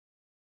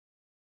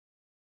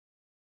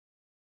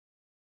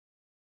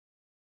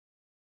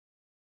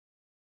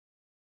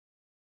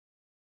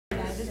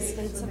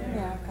States of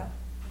America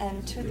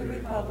and to the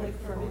republic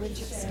for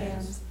which it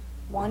stands,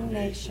 one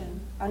nation,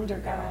 under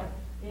God,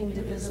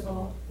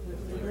 indivisible,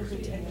 with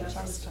liberty and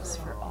justice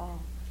for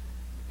all.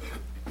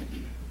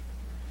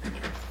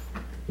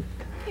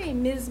 Okay,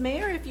 Ms.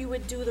 Mayor, if you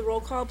would do the roll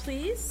call,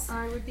 please.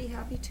 I would be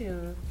happy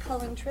to.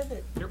 Cullen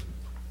Trivet. Yep.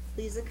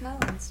 Lisa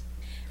Collins.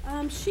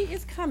 She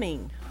is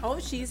coming. Oh,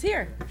 she's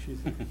here.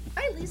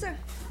 Hi, Lisa.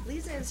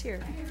 Lisa is here.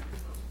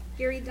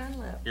 Gary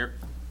Dunlap. Here.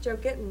 Joe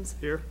Gittens.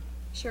 Here.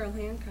 Cheryl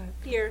Hancock.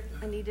 Here.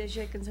 Anita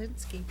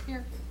Jekinzinski.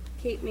 Here.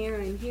 Kate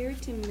Marin here.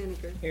 Tim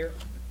Miniger. Here.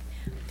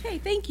 Okay,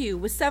 thank you.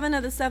 With 7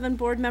 of the 7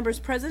 board members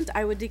present,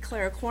 I would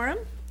declare a quorum.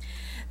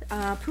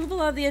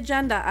 Approval of the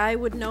agenda. I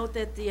would note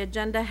that the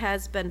agenda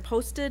has been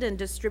posted and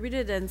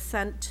distributed and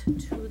sent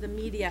to the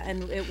media,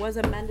 and it was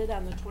amended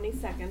on the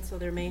 22nd, so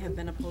there may have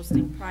been a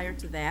posting prior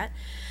to that.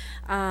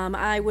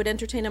 I would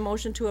entertain a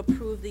motion to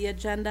approve the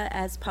agenda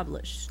as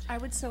published. I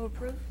would so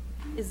approve.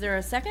 Is there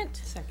a second?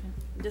 Second.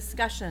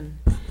 Discussion.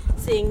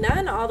 Seeing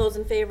none, all those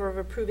in favor of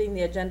approving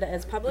the agenda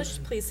as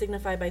published, please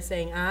signify by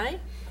saying aye.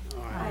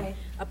 Aye.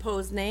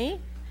 Opposed, nay.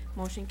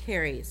 Motion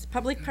carries.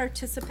 Public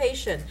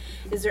participation.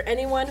 Is there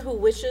anyone who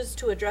wishes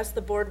to address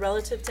the board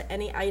relative to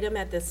any item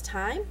at this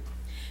time?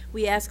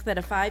 We ask that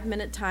a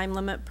 5-minute time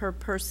limit per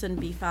person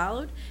be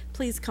followed.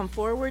 Please come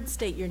forward,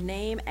 state your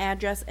name,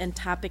 address, and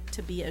topic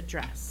to be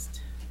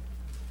addressed.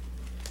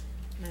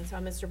 And I saw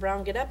Mr.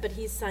 Brown get up, but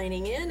he's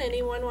signing in.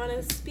 Anyone want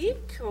to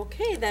speak?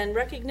 Okay, then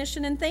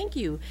recognition and thank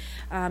you.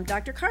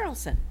 Dr.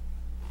 Carlson.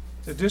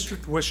 The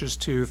district wishes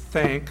to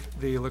thank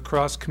the La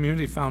Crosse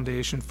Community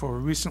Foundation for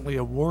recently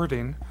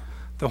awarding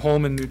the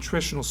Holmen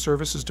Nutritional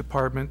Services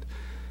Department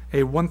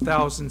a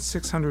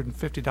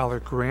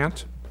 $1,650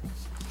 grant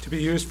to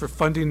be used for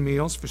funding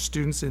meals for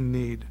students in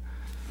need.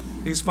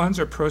 These funds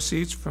are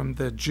proceeds from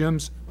the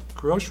Jim's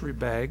Grocery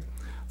Bag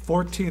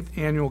 14th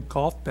Annual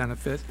Golf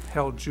Benefit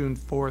held June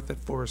 4th at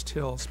Forest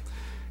Hills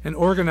and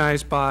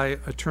organized by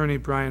attorney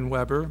Brian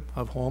Weber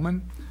of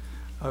Holmen,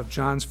 of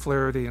Johns,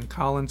 Flaherty, and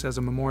Collins as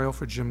a memorial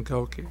for Jim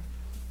Goki.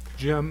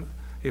 Jim,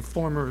 a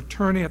former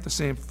attorney at the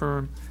same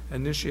firm,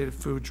 initiated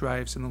food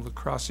drives in the La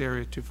Crosse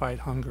area to fight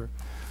hunger.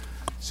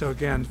 So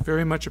again,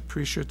 very much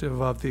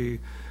appreciative of the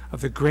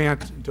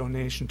grant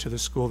donation to the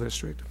school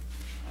district.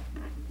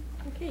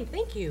 Okay,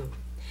 thank you.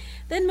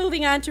 Then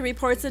moving on to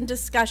reports and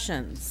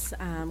discussions.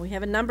 We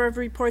have a number of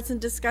reports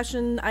and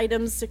discussion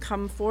items to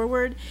come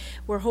forward.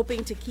 We're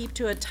hoping to keep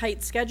to a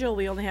tight schedule.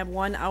 We only have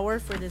 1 hour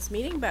for this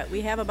meeting, but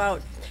we have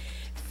about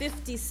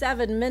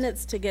 57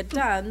 minutes to get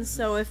done,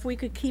 so if we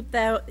could keep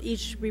that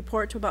each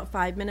report to about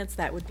 5 minutes,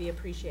 that would be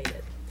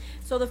appreciated.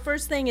 So the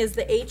first thing is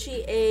the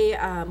HEA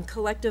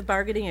collective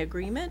bargaining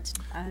agreement.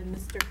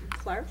 Mr.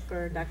 Clark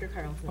or Dr.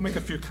 Carlson? I'll make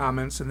a few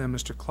comments, and then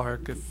Mr.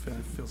 Clark, if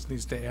feels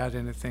needs to add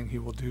anything, he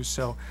will do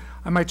so.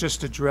 I might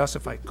just address,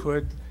 if I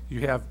could,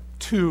 you have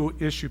 2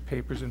 issue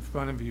papers in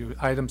front of you,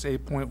 items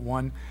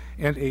 8.1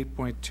 and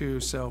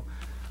 8.2, so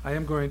I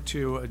am going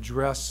to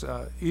address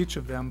each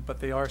of them, but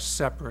they are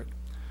separate.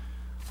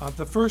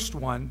 The first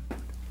one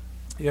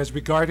is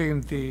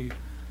regarding the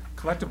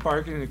collective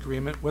bargaining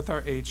agreement with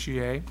our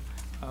HEA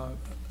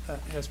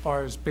as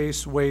far as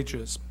base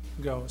wages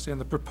goes. In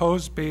the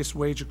proposed base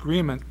wage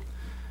agreement,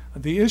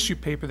 the issue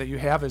paper that you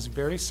have is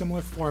very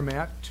similar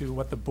format to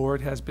what the board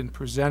has been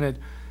presented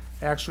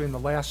actually in the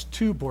last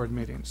 2 board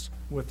meetings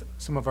with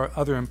some of our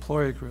other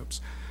employee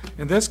groups.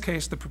 In this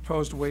case, the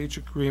proposed wage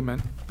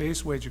agreement,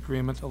 base wage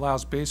agreement,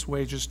 allows base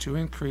wages to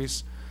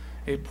increase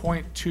a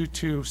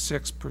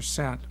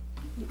 0.226%.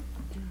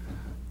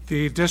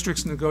 The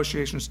district's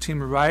negotiations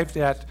team arrived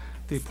at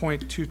the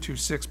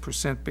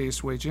 0.226%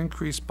 base wage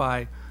increase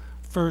by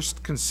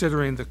first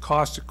considering the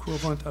cost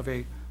equivalent of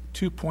a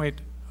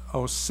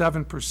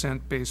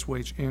 2.07% base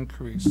wage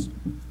increase.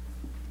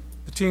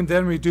 The team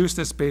then reduced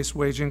this base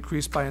wage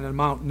increase by an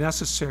amount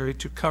necessary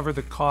to cover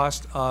the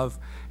cost of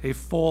a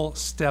full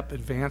step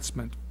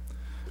advancement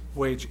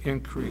wage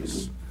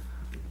increase.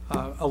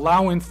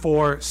 Allowing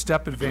for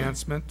step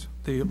advancement,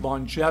 the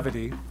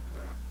longevity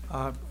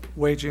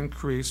wage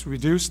increase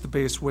reduced the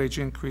base wage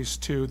increase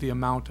to the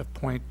amount of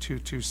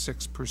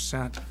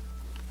 0.226%.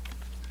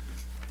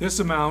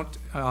 This amount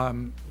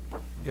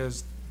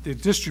is the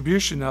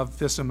distribution of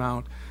this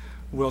amount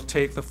will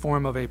take the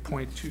form of a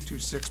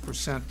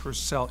 0.226% per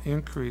cell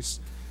increase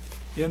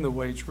in the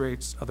wage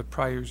rates of the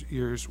prior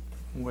year's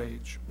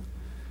wage.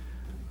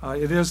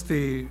 It is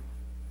the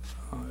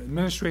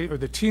administrator or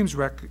the team's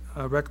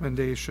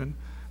recommendation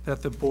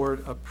that the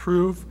board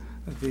approve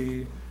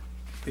the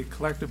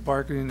collective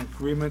bargaining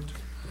agreement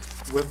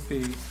with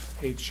the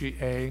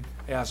HEA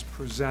as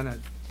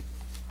presented.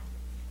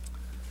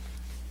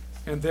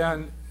 And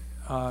then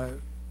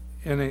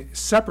in a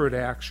separate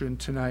action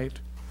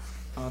tonight,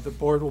 the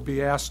board will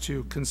be asked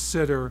to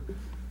consider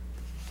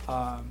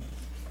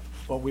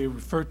what we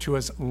refer to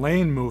as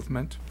lane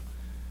movement.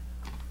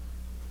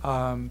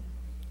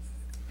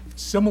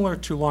 Similar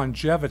to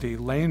longevity,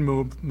 lane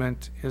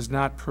movement is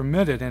not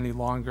permitted any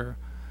longer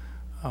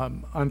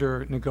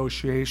under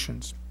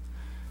negotiations.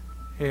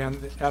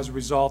 and as a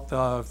result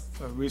of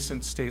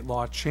recent state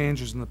law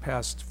changes in the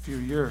past few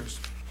years.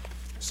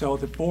 So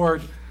the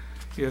board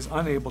is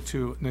unable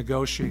to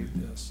negotiate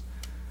this.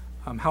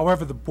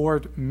 However, the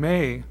board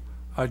may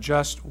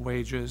adjust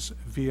wages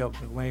via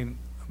the lane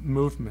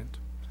movement.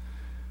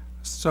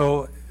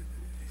 So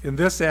in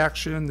this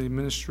action, the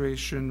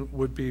administration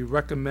would be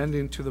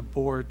recommending to the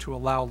board to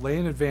allow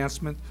lane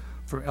advancement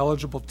for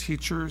eligible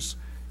teachers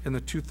in the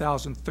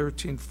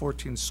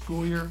 2013-14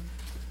 school year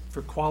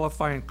for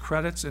qualifying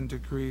credits and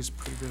degrees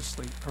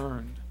previously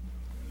earned.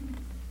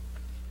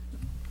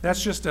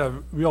 That's just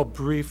a real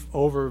brief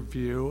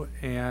overview,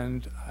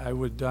 and I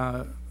would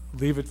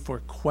leave it for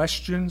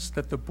questions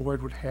that the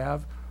board would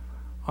have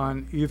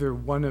on either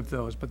one of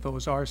those, but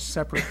those are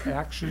separate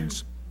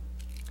actions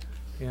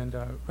and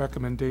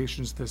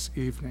recommendations this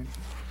evening.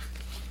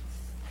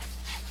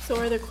 So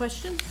are there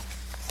questions?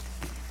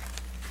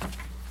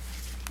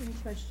 Any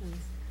questions?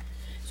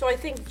 So I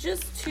think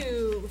just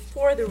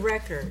for the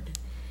record,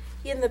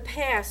 in the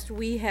past,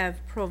 we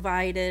have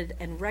provided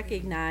and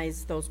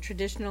recognized those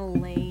traditional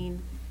lane,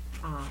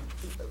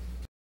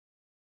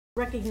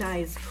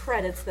 recognized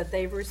credits that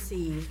they've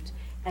received,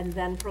 and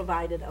then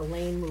provided a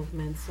lane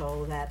movement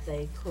so that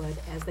they could,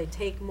 as they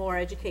take more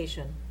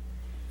education,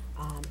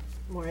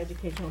 more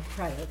educational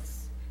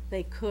credits,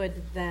 they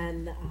could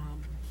then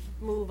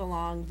move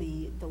along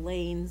the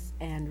lanes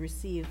and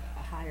receive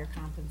a higher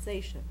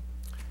compensation.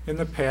 In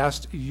the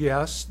past,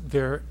 yes,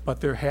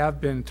 but there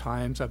have been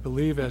times, I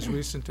believe as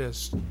recent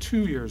as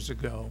 2 years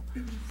ago,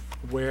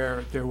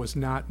 where there was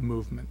not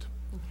movement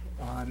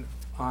on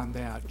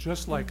that.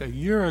 Just like a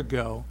year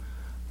ago,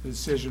 the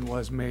decision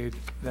was made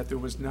that there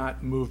was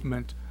not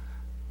movement,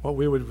 what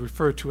we would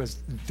refer to as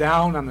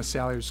down on the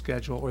salary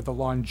schedule, or the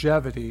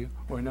longevity,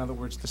 or in other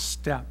words, the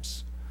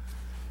steps.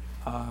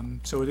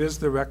 So it is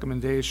the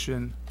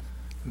recommendation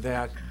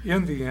that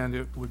in the end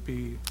it would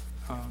be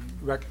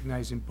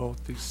recognizing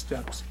both the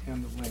steps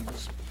and the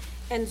lanes.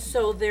 And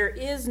so there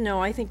is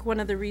no, I think one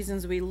of the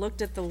reasons we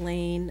looked at the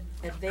lane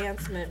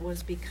advancement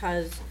was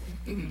because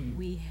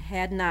we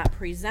had not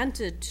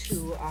presented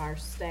to our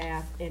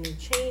staff any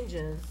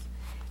changes,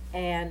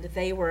 and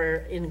they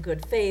were in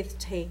good faith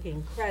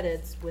taking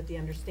credits with the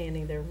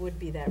understanding there would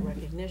be that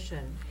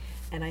recognition.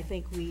 And I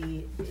think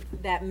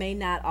that may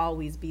not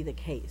always be the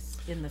case.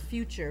 In the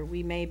future,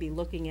 we may be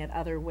looking at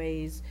other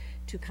ways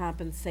to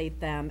compensate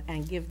them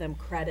and give them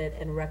credit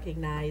and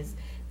recognize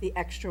the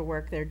extra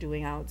work they're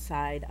doing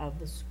outside of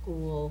the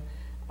school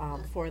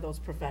for those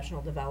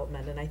professional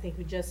development. And I think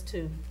we just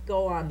to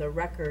go on the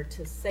record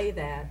to say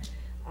that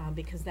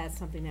because that's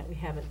something that we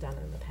haven't done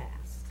in the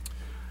past.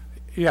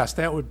 Yes,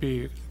 that would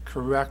be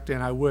correct,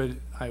 and I would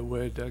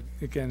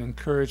again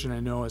encourage, and I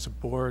know as a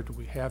board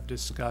we have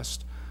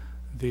discussed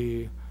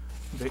the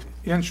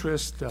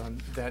interest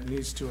that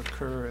needs to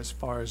occur as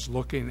far as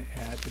looking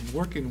at and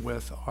working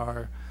with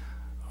our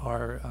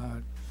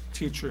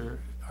teacher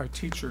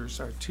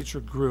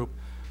group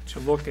to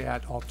look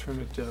at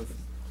alternative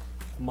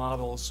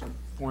models and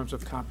forms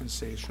of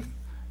compensation.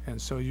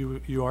 And so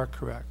you are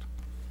correct.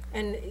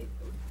 And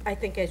I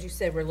think, as you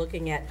said, we're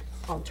looking at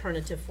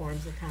alternative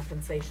forms of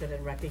compensation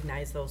and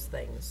recognize those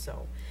things.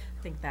 So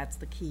I think that's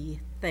the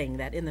key thing,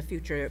 that in the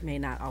future it may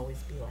not always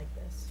be like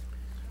this.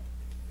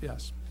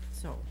 Yes.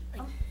 So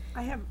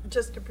I have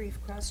just a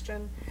brief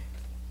question.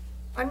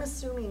 I'm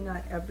assuming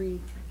not every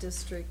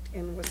district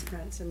in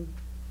Wisconsin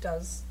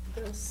does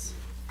this,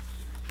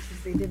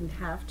 because they didn't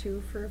have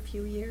to for a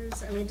few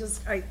years. I mean,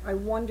 I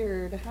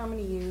wondered how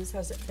many years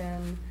has it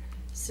been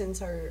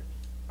since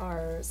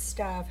our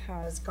staff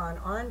has gone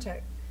on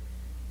to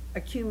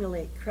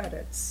accumulate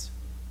credits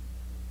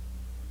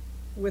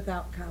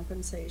without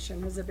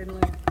compensation? Has it been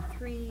like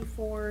 3,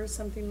 4,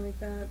 something like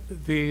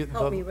that?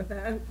 Help me with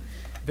that.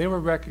 They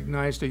were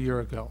recognized a year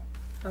ago.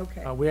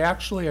 Okay. We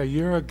actually, a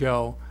year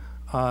ago,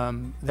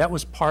 that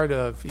was part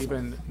of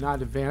even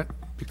not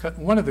because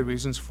one of the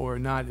reasons for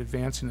not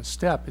advancing a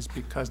step is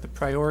because the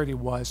priority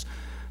was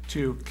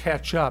to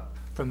catch up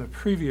from the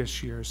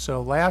previous year.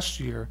 So last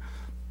year,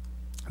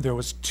 there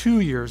was 2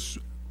 years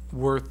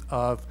worth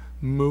of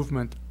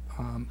movement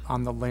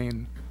on the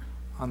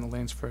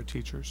lanes for our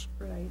teachers.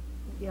 Right.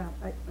 Yeah.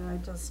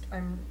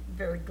 I'm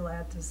very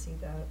glad to see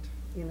that.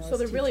 You know, so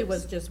there really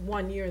was just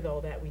 1 year,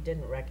 though, that we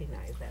didn't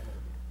recognize that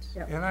movement.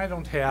 Yep. And I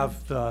don't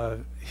have the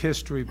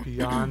history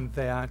beyond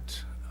that.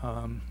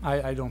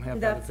 I don't have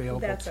that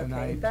available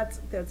tonight. Okay.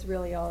 That's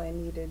really all I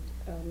needed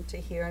to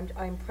hear.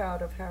 I'm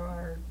proud of how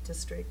our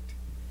district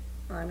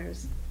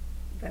honors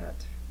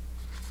that.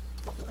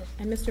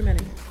 And Mr.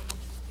 Menning.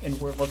 And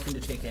we're looking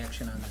to take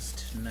action on this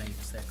tonight,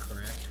 is that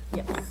correct?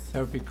 Yes. That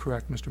would be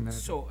correct, Mr. Manager.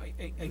 So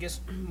I guess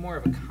more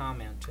of a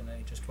comment, and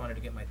I just wanted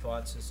to get my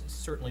thoughts. It's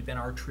certainly been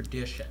our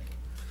tradition.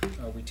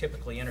 We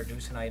typically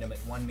introduce an item at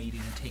one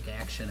meeting and take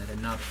action at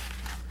another.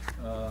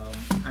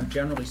 I'm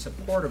generally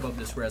supportive of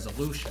this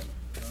resolution.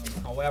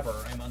 However,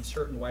 I'm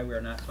uncertain why we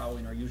are not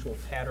following our usual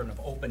pattern of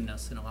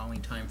openness and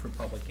allowing time for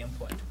public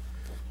input.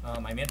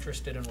 I'm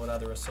interested in what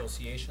other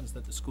associations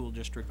that the school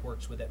district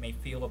works with that may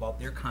feel about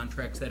their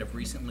contracts that have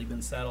recently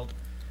been settled.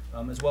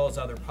 as well as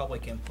other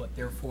public input.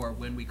 Therefore,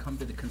 when we come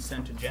to the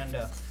consent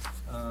agenda,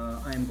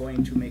 I am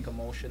going to make a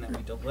motion that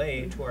we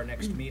delay to our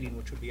next meeting,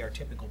 which would be our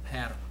typical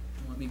pattern.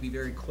 Let me be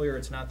very clear,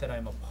 it's not that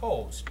I'm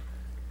opposed,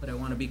 but I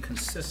want to be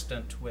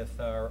consistent with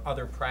our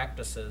other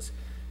practices,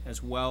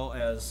 as well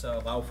as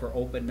allow for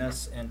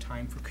openness and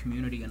time for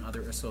community and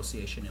other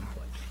association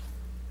input.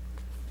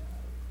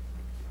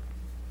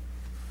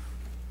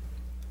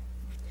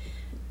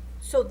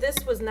 So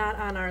this was not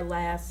on our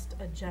last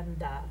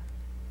agenda,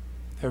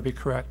 That would be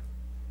correct.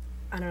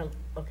 on our,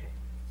 okay.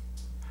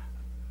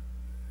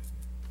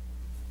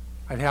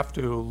 I'd have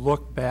to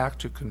look back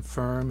to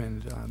confirm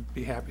and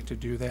be happy to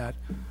do that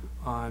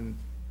on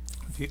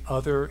the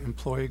other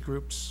employee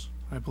groups.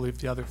 I believe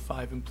the other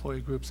 5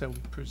 employee groups that we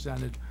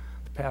presented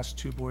the past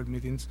 2 board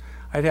meetings.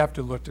 I'd have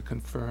to look to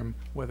confirm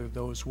whether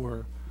those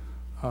were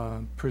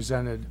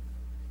presented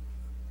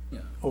Yeah.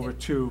 over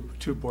two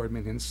board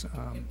meetings.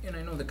 And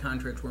I know the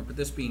contracts weren't, but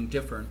this being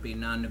different, being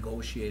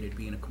non-negotiated,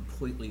 being a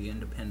completely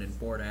independent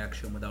board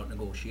action without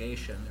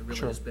negotiation, there really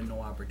Sure. has been no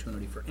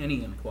opportunity for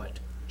any input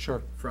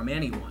Sure. from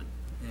anyone.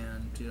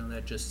 And, you know,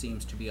 that just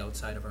seems to be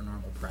outside of our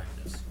normal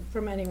practice.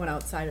 From anyone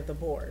outside of the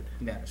board.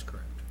 That is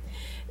correct.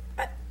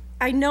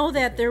 I know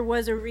that there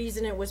was a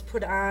reason it was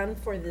put on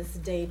for this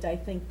date. I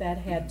think that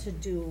had to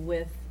do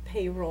with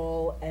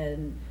payroll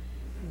and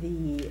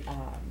the,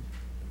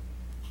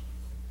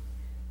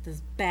 this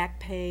back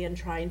pay and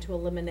trying to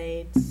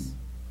eliminate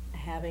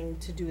having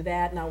to do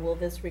that. Now, will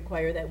this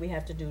require that we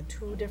have to do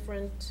 2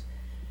 different,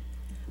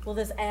 will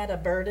this add a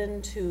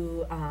burden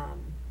to,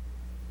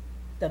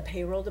 the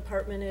payroll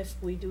department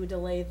if we do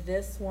delay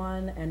this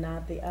one and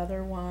not the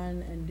other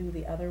one and do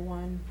the other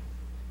one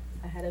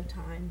ahead of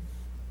time?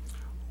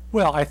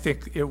 Well, I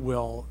think it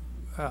will,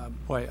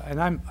 boy,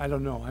 and I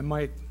don't know, I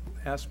might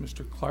ask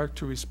Mr. Clark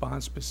to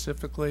respond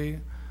specifically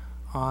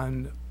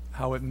on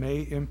how it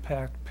may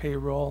impact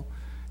payroll.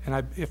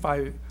 And if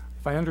I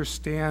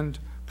understand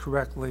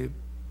correctly,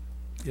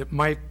 it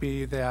might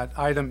be that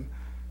item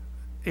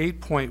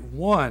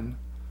 8.1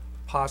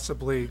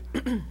 possibly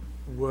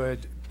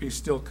would be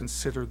still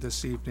considered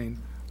this evening,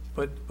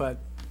 but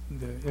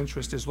the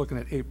interest is looking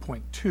at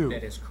 8.2.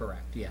 That is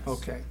correct, yes.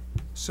 Okay,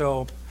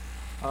 so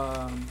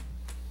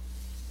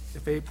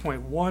if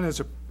 8.1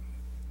 is,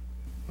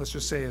 let's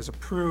just say is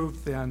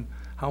approved, then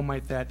how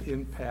might that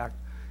impact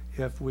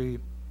if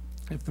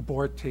the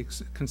board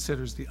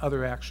considers the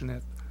other action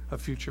at a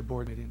future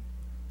board meeting?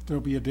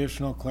 There'll be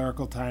additional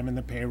clerical time in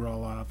the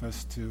payroll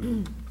office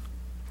to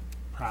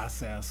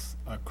process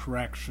a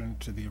correction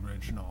to the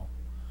original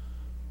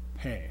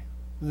pay.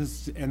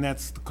 And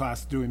that's the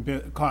cost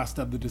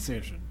of the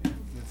decision.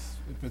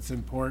 If it's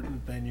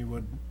important, then you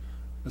would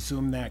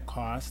assume that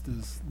cost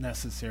is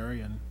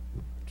necessary and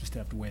just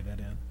have to weigh that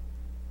in.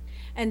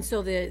 And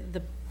so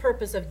the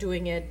purpose of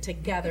doing it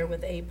together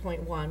with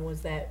 8.1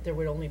 was that there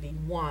would only be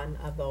one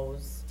of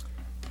those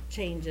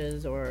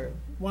changes or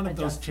One of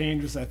those adjustments.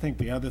 changes, I think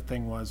the other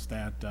thing was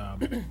that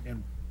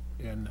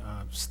in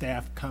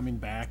staff coming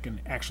back and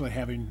actually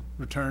having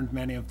returned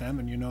many of them,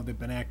 and you know they've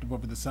been active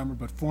over the summer,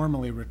 but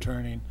formally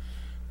returning,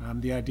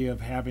 the idea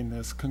of having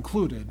this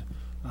concluded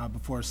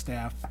before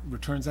staff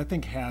returns, I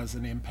think has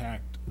an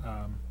impact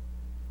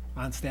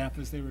on staff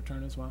as they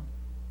return as well.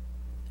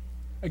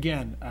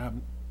 Again,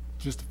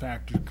 just a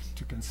factor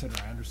to consider.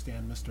 I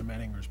understand Mr.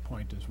 Menninger's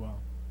point as well.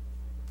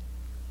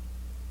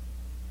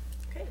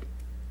 Okay.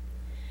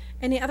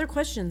 Any other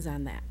questions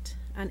on that,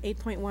 on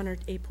 8.1 or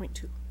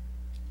 8.2?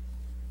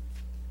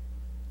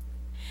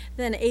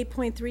 Then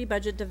 8.3,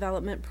 budget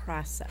development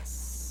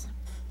process.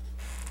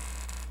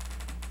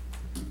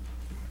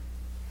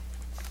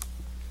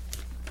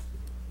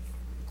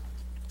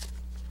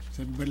 Is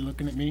everybody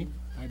looking at me?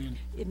 I didn't.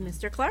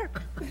 Mr.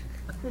 Clark?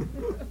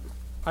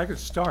 I could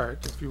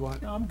start if you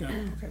want. No, I'm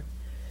good. Okay.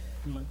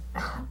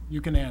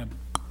 You can add.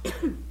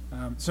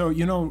 So,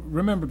 you know,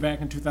 remember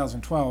back in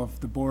 2012,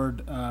 the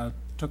board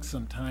took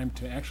some time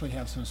to actually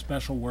have some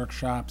special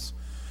workshops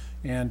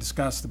and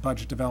discuss the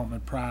budget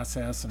development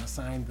process and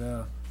assigned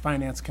the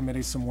finance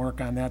committee some work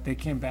on that. They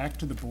came back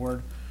to the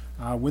board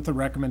with a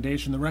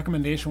recommendation. The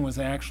recommendation was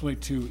actually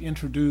to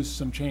introduce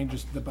some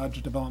changes to the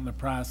budget development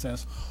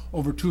process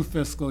over 2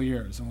 fiscal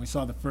years. And we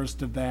saw the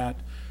first of that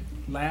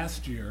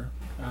last year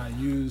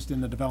used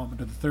in the development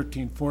of the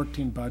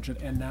 13-14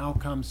 budget, and now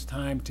comes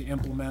time to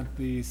implement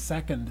the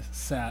second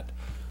set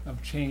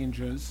of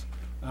changes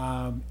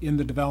in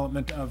the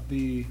development of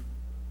the,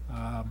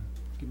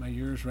 get my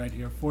years right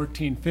here,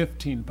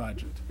 14-15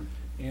 budget.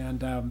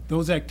 And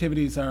those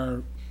activities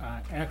are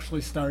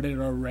actually started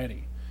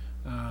already.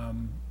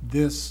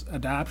 This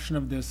adoption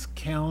of this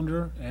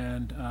calendar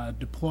and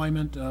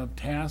deployment of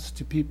tasks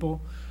to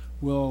people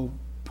will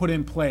put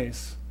in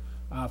place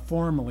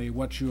formally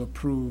what you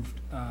approved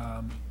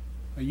a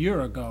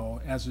year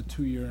ago as a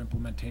 2-year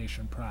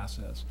implementation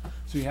process.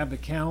 So you have the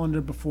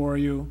calendar before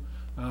you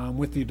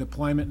with the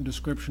deployment and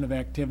description of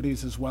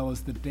activities as well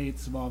as the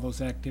dates of all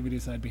those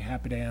activities. I'd be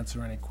happy to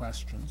answer any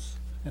questions.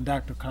 And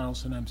Dr.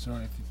 Carlson, I'm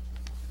sorry if you...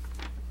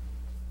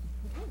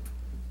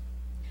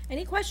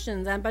 Any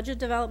questions on budget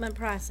development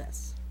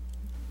process?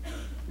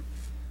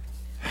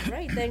 All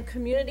right, then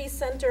community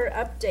center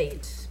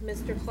update.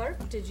 Mr.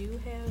 Clark, did you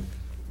have?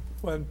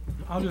 Well,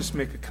 I'll just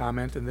make a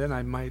comment, and then I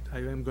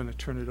am going to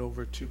turn it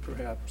over to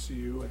perhaps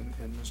you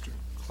and Mr.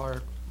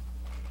 Clark.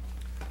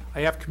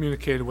 I have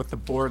communicated with the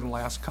board in the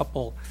last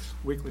couple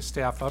weekly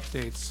staff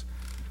updates,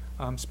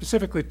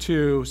 specifically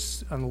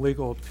on the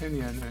legal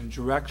opinion and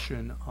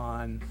direction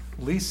on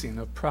leasing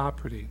of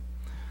property.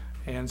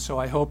 And so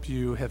I hope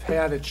you have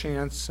had a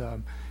chance.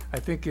 I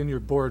think in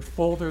your board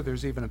folder,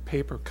 there's even a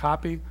paper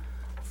copy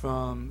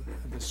from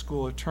the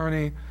school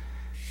attorney.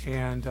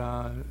 And,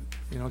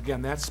 you know,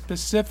 again, that's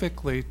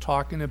specifically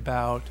talking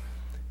about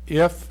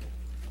if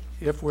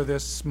where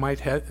this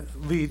might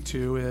lead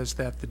to is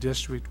that the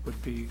district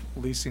would be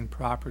leasing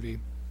property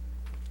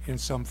in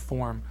some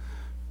form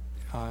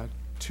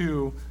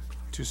to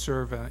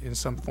serve in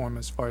some form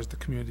as far as the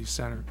community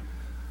center.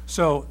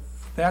 So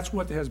that's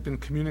what has been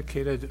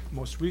communicated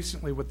most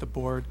recently with the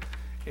board,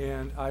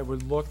 and I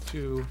would look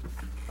to,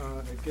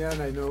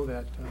 again, I know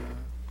that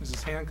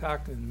Mrs.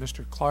 Hancock and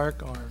Mr.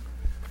 Clark are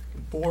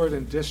board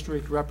and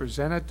district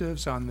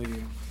representatives on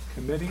the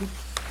committee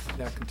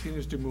that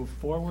continues to move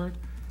forward.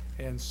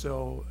 And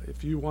so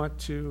if you want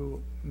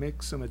to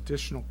make some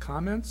additional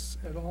comments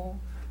at all,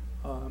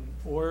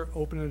 or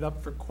open it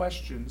up for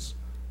questions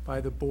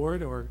by the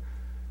board, or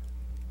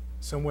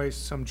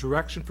some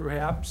direction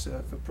perhaps,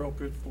 if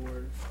appropriate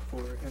for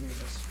any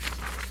of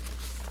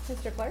us.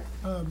 Mr. Clark?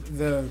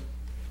 The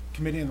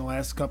committee in the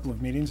last couple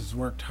of meetings has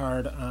worked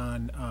hard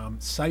on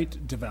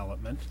site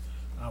development.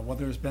 Well,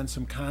 there's been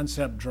some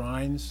concept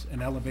drawings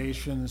and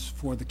elevations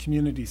for the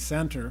community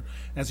center.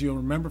 As you'll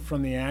remember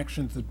from the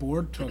actions the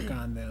board took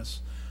on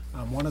this,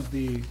 one of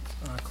the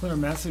clear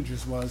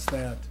messages was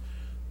that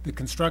the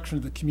construction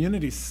of the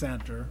community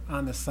center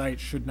on the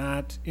site should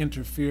not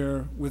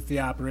interfere with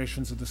the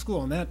operations of the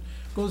school. And that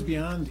goes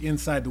beyond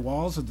inside the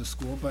walls of the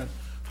school, but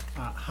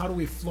how do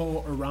we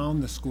flow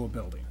around the school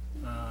building?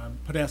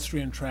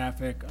 Pedestrian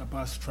traffic,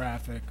 bus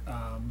traffic,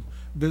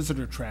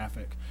 visitor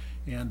traffic.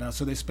 And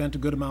so they spent a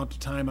good amount of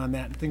time on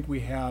that, and think we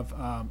have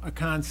a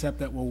concept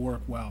that will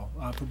work well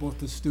for both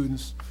the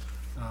students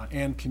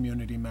and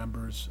community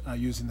members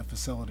using the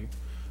facility.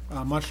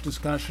 Much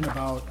discussion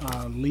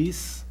about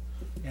lease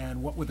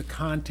and what would the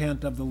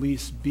content of the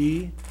lease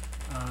be.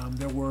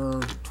 There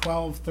were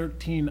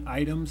 13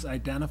 items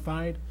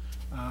identified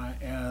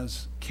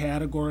as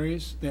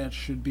categories that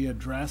should be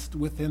addressed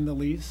within the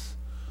lease.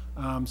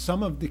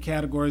 Some of the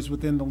categories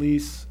within the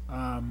lease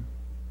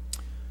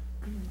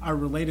are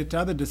related to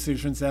other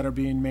decisions that are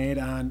being made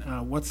on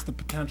what's the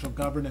potential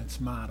governance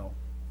model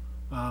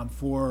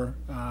for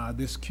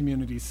this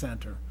community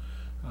center.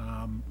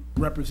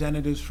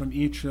 Representatives from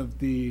each of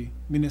the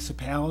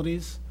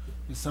municipalities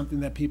is something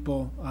that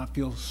people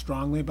feel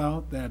strongly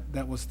about,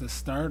 that was the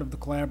start of the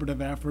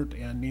collaborative effort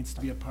and needs to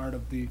be a part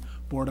of the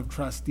Board of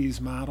Trustees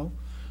model.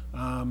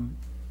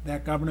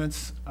 That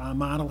governance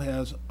model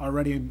has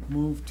already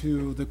moved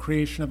to the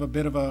creation of a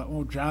bit of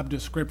a job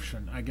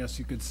description, I guess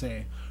you could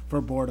say, for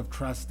a Board of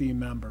Trustee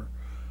member.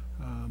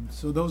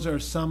 So those are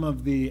some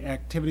of the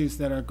activities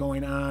that are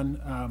going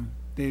on.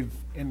 They've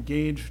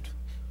engaged,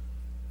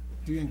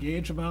 do you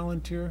engage a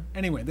volunteer?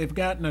 Anyway, they've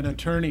gotten an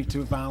attorney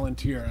to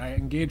volunteer.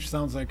 Engage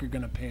sounds like you're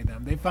going to pay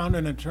them. They found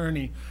an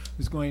attorney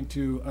who's going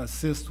to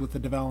assist with the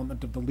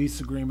development of the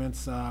lease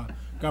agreements,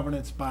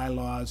 governance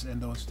bylaws,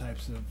 and those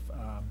types of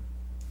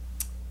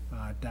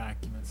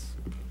documents.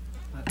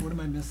 What am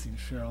I missing,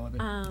 Cheryl?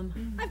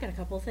 I've got a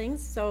couple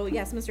things. So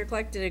yes, Mr.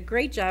 Clark did a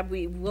great job.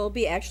 We will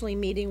be actually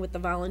meeting with the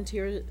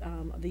volunteer,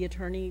 the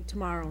attorney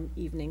tomorrow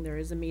evening. There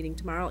is a meeting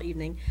tomorrow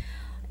evening.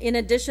 In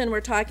addition,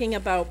 we're talking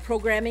about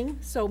programming,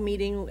 so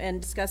meeting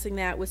and discussing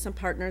that with some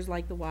partners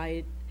like the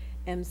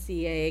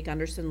YMCA,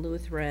 Gunderson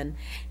Lutheran,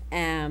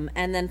 and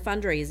then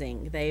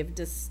fundraising. They've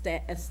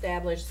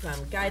established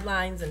some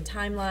guidelines and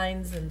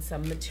timelines and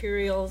some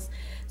materials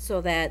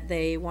so that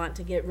they want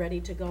to get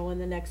ready to go in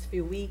the next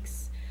few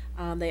weeks.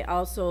 They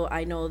also,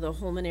 I know the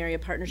Holmen Area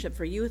Partnership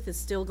for Youth is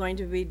still going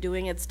to be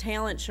doing its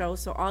talent show,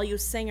 so all you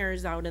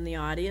singers out in the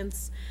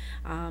audience,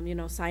 you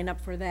know, sign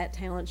up for that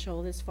talent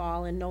show this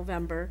fall in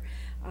November,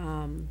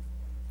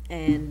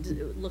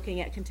 and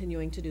looking at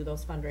continuing to do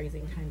those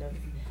fundraising kind of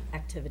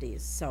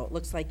activities. So it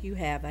looks like you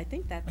have, I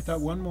think that's... I thought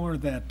one more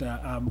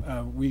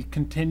that we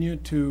continue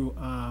to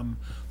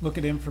look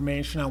at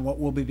information on what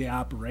will be the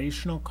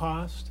operational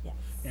cost. Yes.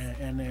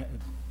 And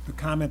the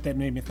comment that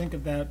made me think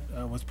of that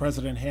was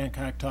President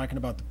Hancock talking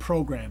about the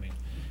programming.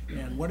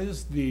 And what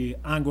is the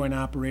ongoing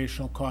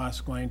operational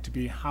cost going to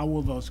be? How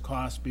will those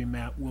costs be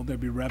met? Will there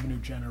be revenue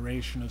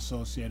generation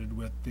associated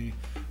with the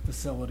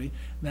facility?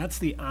 And that's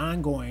the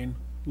ongoing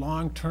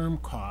long-term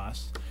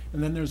cost.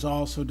 And then there's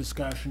also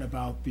discussion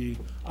about the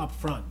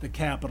upfront, the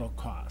capital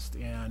cost.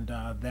 And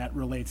that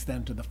relates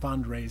then to the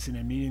fundraising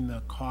and meeting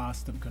the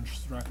cost of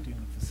constructing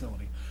the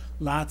facility.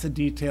 Lots of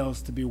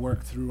details to be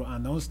worked through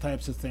on those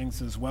types of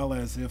things, as well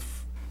as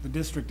if the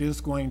district is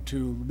going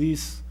to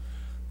lease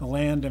the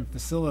land and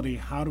facility,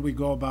 how do we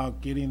go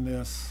about getting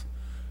this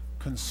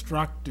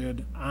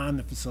constructed on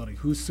the facility?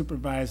 Who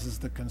supervises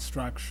the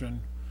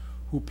construction?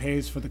 who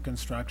pays for the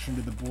construction?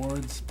 Do the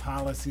board's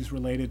policies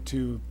related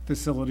to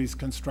facilities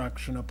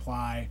construction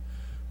apply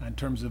in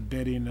terms of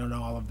bidding and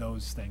all of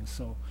those things?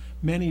 So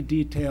many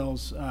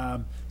details.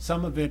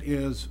 Some of it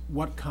is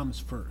what comes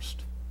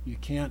first. You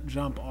can't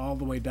jump all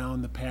the way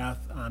down the path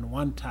on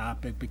one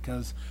topic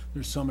because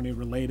there's so many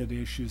related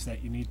issues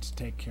that you need to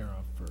take care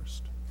of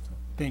first. So,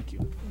 thank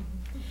you.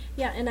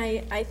 Yeah, and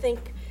I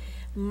think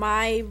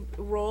my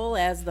role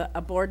as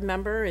a board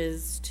member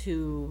is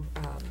to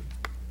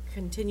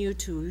continue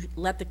to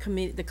let the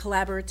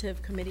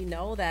collaborative committee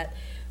know that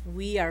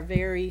we are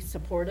very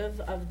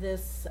supportive of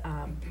this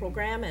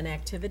program and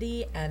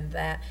activity, and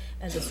that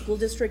as a school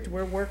district,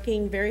 we're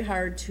working very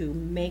hard to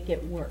make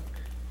it work,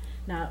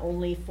 not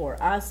only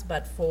for us,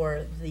 but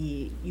for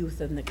the youth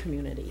in the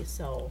community.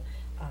 So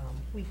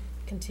we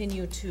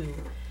continue to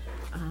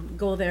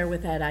go there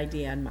with that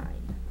idea in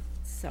mind.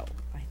 So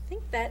I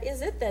think that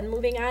is it then.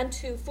 Moving on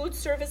to food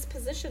service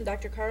position,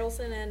 Dr.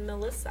 Carlson and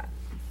Melissa.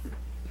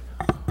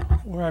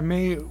 Well,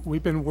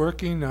 we've been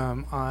working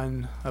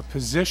on a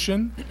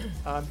position.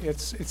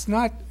 It's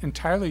not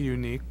entirely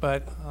unique,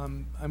 but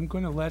I'm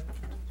going to let,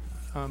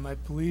 I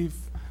believe,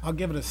 I'll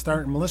give it a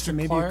start. And Melissa, Mr.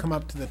 maybe you Clark? come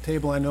up to the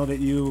table. I know that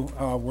you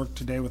worked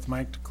today with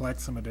Mike to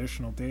collect some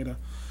additional data.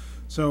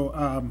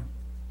 So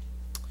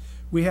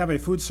we have a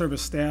food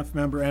service staff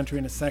member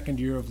entering a second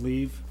year of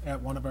leave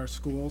at one of our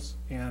schools.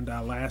 And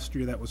last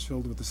year that was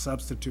filled with a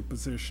substitute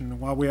position. And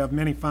while we have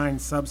many fine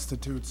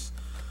substitutes,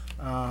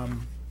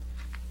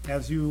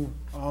 as you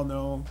all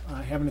know,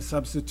 having a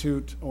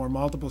substitute or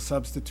multiple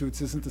substitutes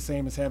isn't the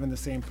same as having the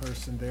same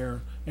person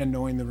there and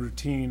knowing the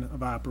routine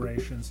of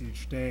operations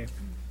each day.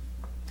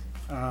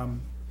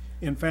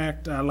 In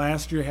fact,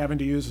 last year, having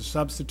to use a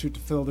substitute to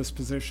fill this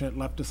position, it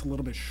left us a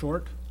little bit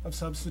short of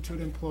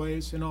substitute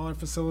employees in all our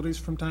facilities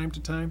from time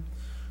to time.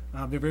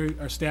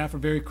 Our staff are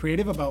very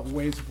creative about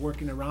ways of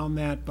working around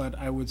that, but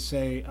I would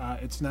say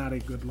it's not a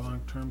good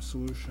long-term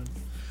solution.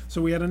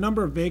 So we had a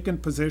number of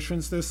vacant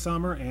positions this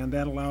summer, and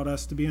that allowed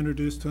us to be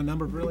introduced to a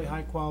number of really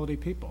high-quality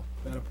people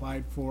that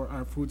applied for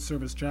our food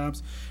service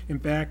jobs. In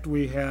fact,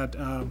 we had,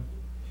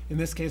 in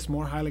this case,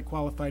 more highly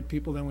qualified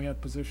people than we had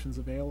positions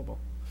available.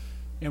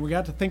 And we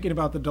got to thinking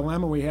about the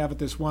dilemma we have at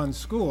this one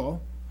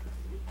school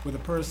with a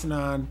person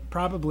on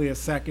probably a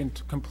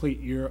second complete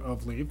year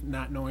of leave,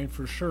 not knowing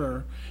for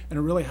sure, and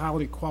a really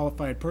highly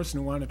qualified person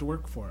who wanted to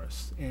work for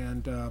us.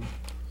 And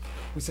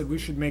we said we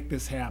should make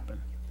this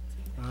happen.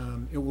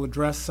 It will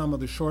address some of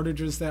the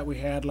shortages that we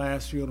had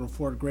last year. It will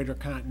afford greater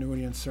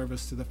continuity and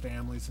service to the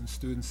families and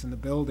students in the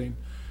building.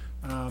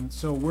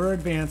 So we're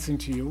advancing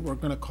to you. We're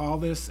going to call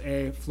this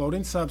a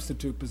floating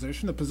substitute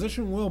position. The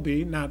position will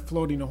be not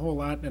floating a whole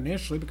lot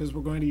initially because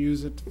we're going to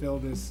use it to fill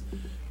this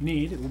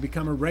need. It will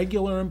become a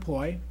regular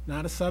employee,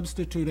 not a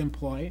substitute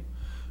employee,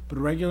 but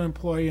a regular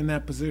employee in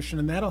that position,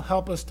 and that'll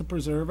help us to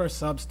preserve our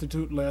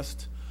substitute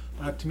list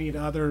to meet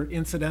other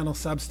incidental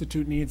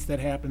substitute needs that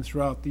happen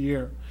throughout the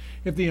year.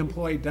 If the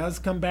employee does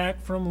come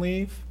back from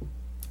leave,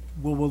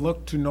 we'll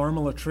look to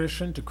normal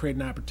attrition to create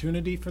an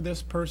opportunity for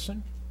this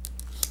person.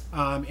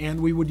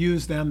 And we would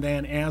use them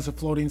then as a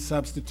floating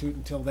substitute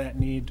until that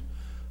need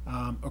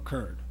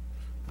occurred.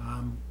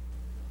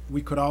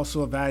 We could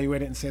also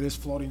evaluate it and say this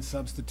floating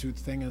substitute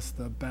thing is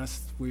the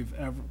best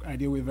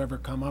idea we've ever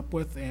come up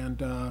with,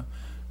 and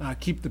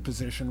keep the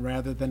position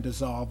rather than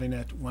dissolving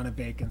it when a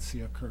vacancy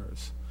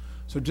occurs.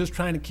 So just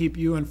trying to keep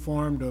you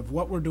informed of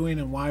what we're doing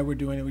and why we're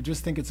doing it. We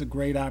just think it's a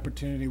great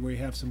opportunity where you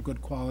have some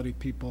good quality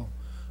people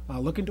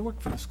looking to work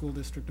for the school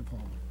district of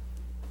Holmen.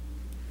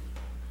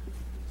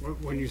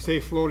 When you say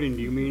floating,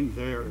 do you mean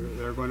they're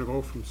going to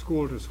go from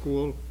school to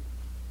school,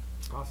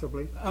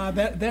 possibly?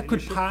 That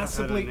could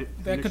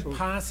Initial-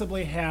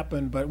 possibly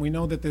happen, but we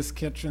know that this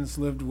kitchen's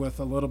lived with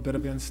a little bit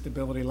of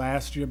instability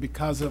last year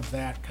because of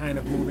that kind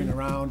of moving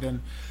around,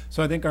 and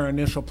so I think our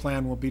initial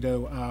plan will be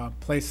to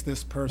place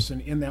this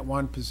person in that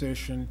one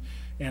position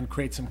and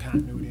create some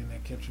continuity in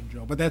that kitchen,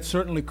 Joe. But that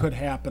certainly could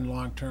happen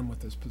long-term with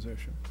this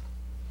position.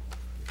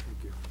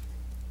 Thank you.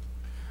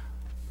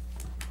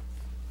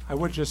 I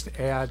would just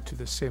add to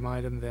the same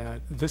item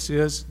that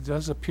this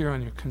does appear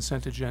on your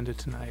consent agenda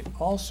tonight.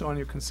 Also on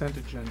your consent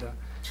agenda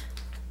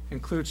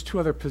includes two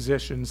other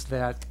positions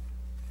that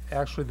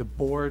actually the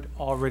board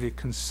already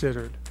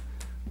considered.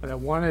 But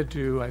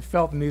I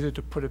felt needed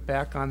to put it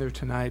back on there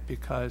tonight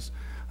because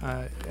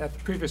at the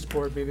previous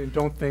board meeting,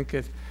 don't think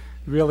it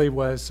really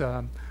was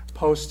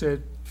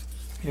posted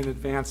in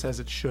advance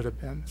as it should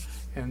have been.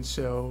 And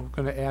so I'm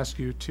going to ask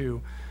you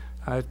to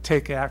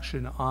take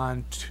action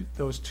on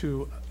those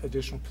two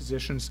additional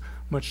positions,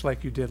 much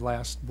like you did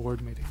last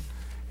board meeting.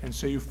 And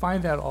so you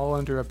find that all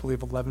under, I believe,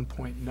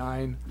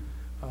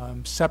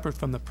 11.9, separate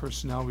from the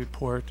personnel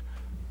report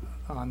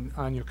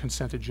on your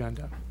consent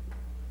agenda.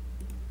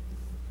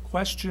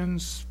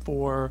 Questions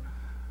for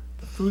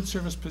the food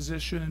service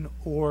position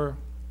or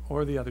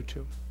the other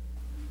two?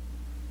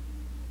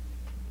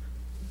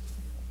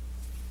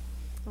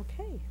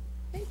 Okay,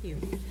 thank you.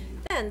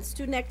 Then,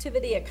 student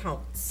activity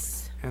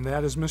accounts. And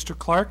that is Mr.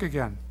 Clark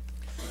again.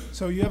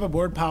 So you have a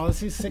board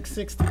policy,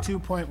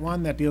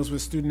 662.1, that deals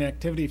with student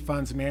activity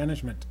funds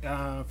management.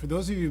 For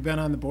those of you who've been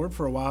on the board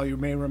for a while, you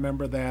may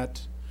remember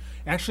that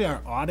actually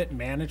our audit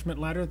management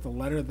letter, the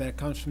letter that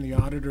comes from the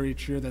auditor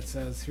each year that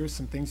says, here's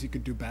some things you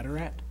could do better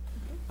at.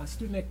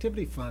 Student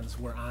activity funds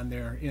were on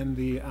there in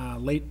the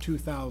late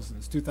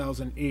 2000s,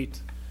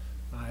 2008,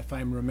 if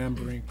I'm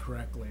remembering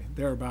correctly,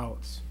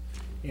 thereabouts.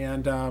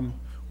 And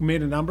we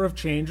made a number of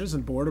changes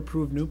and board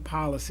approved new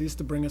policies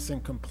to bring us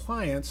in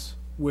compliance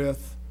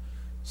with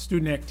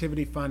student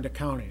activity fund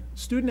accounting.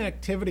 Student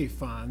activity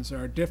funds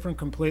are different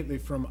completely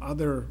from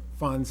other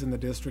funds in the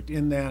district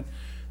in that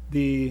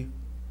the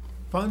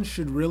funds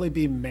should really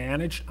be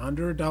managed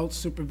under adult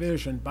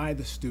supervision by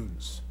the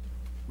students,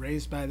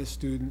 raised by the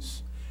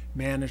students,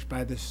 managed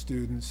by the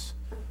students,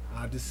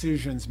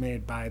 decisions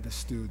made by the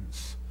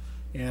students.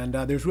 And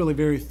there's really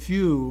very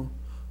few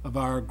of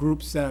our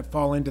groups that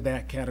fall into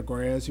that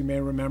category. As you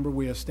may remember,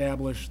 we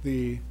established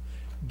the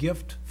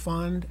gift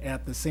fund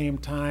at the same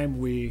time.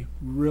 We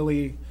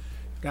really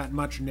got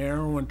much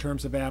narrower in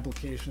terms of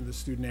application of the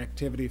student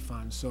activity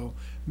fund. So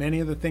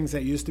many of the things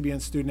that used to be in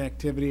student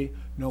activity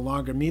no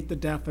longer meet the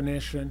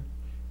definition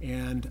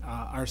and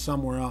are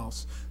somewhere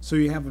else. So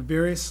you have a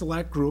very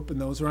select group,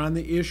 and those are on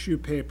the issue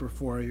paper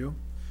for you,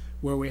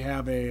 where we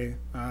have a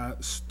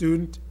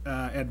student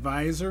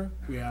advisor,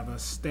 we have a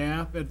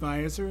staff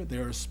advisor.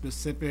 There are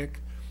specific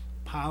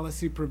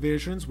policy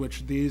provisions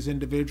which these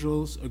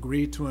individuals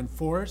agree to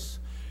enforce,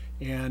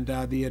 and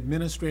the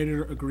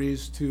administrator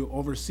agrees to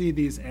oversee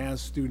these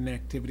as student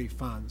activity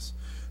funds.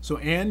 So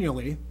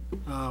annually,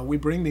 we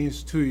bring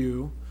these to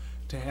you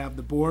to have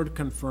the board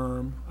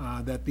confirm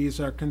that these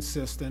are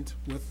consistent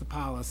with the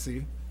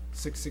policy,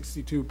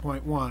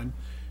 662.1,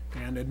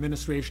 and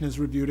administration has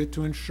reviewed it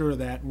to ensure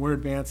that we're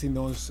advancing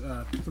those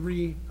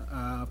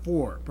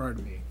four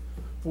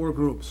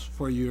groups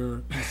for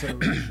your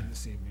consideration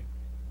this evening.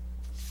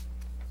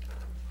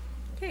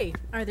 Okay,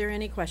 are there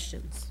any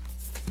questions?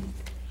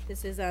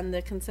 This is on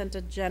the consent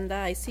agenda.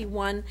 I see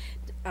one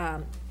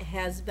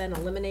has been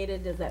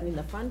eliminated. Does that mean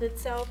the fund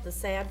itself, the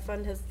SAD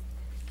fund, has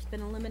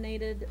been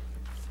eliminated,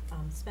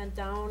 spent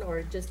down, or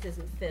it just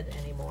isn't fit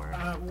anymore?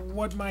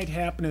 What might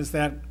happen is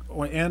that,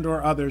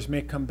 or others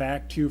may come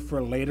back to you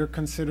for later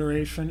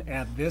consideration.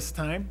 At this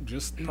time,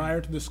 just prior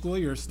to the school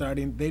year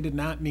starting, they did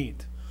not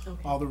meet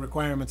all the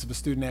requirements of a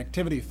student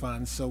activity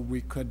fund, so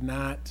we could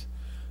not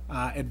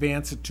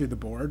advance it to the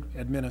board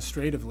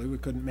administratively. We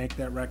couldn't make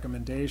that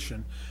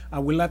recommendation.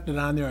 We left it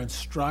on there and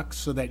struck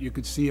so that you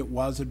could see it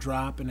was a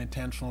drop, an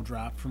intentional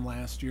drop from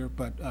last year,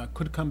 but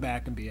could come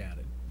back and be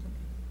added.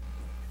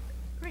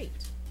 Great.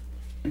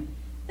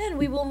 Then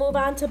we will move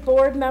on to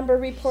board member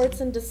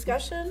reports and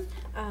discussion.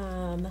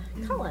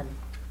 Colin.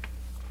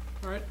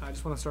 All right, I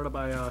just want to start out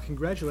by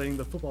congratulating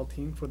the football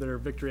team for their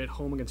victory at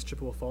home against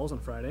Chippewa Falls on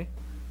Friday.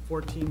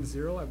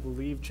 14-0, I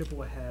believe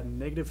Chippewa had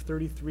negative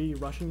 33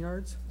 rushing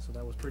yards, so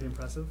that was pretty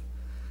impressive.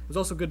 It was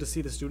also good to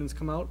see the students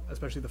come out,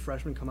 especially the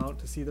freshmen come out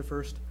to see their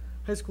first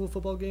high school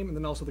football game, and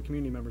then also the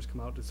community members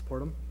come out to support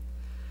them.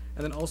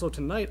 And then also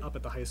tonight up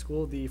at the high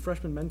school, the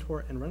Freshman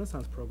Mentor and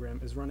Renaissance program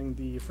is running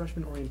the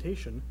freshman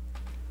orientation.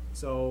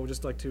 So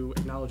just like to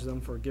acknowledge them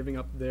for giving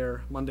up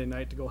their Monday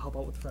night to go help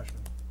out with the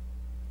freshmen.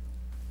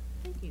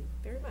 Thank you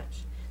very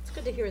much. It's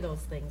good to hear those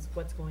things,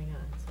 what's going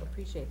on, so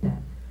appreciate that.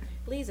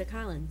 Lisa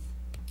Collins.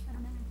 I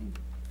don't have anything.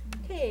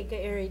 Okay,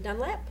 Gary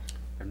Dunlap.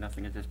 I have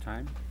nothing at this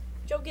time.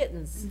 Joe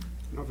Gittens.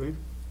 Nothing?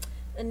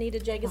 Anita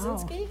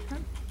Jagosinski.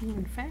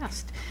 Moving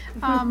fast.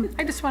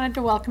 I just wanted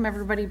to welcome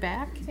everybody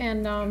back,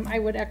 and I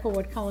would echo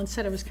what Colin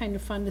said. It was kind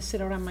of fun to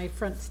sit out on my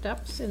front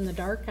steps in the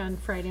dark on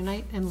Friday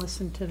night and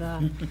listen to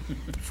the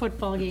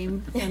football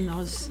game and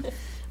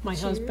my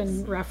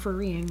husband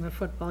refereeing the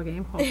football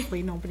game.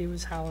 Hopefully nobody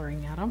was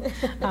hollering at him.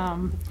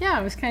 Yeah,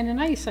 it was kind of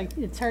nice.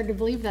 It's hard to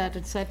believe that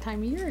it's that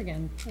time of year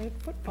again,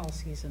 football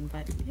season,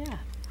 but yeah.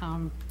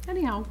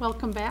 Anyhow,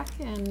 welcome back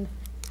and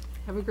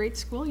have a great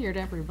school year to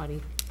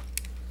everybody.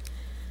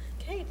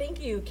 Okay,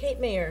 thank you. Kate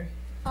Mayer.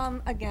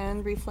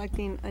 Again,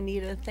 reflecting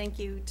Anita, thank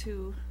you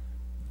to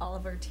all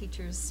of our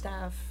teachers,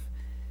 staff,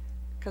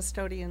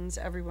 custodians,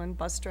 everyone,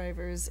 bus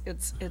drivers.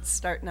 It's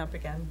starting up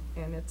again,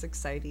 and it's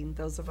exciting.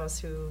 Those of us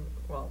who,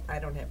 well, I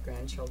don't have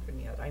grandchildren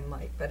yet, I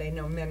might, but I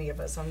know many of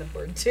us on the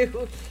board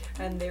do,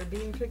 and they're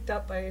being picked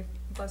up by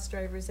bus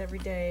drivers every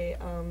day.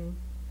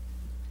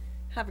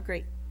 Have a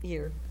great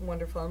year.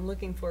 Wonderful. I'm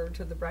looking forward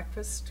to the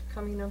breakfast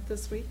coming up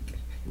this week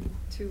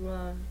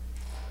to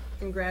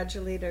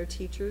congratulate our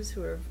teachers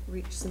who have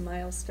reached some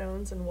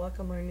milestones and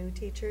welcome our new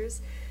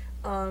teachers.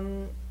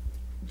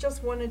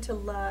 Just wanted to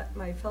let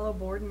my fellow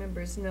board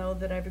members know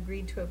that I've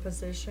agreed to a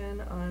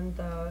position on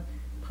the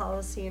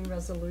Policy and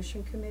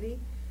Resolution Committee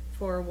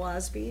for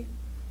WASB,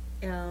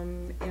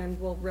 and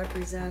will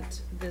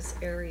represent this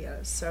area.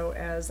 So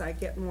as I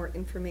get more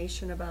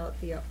information about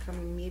the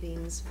upcoming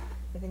meetings,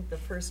 I think the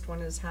first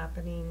one is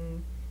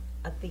happening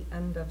at the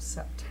end of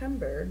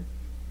September.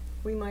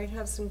 We might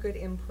have some good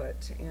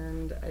input,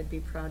 and I'd be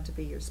proud to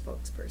be your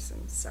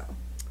spokesperson. So,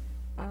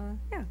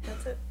 yeah,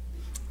 that's it.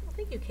 Well,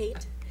 thank you,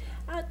 Kate.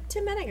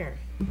 Tim Menninger.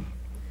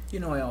 You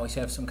know, I always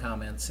have some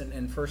comments,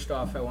 and first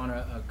off, I want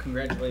to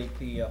congratulate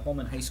the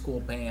Holmen High School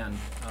Band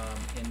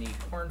in the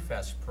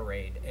Cornfest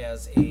Parade.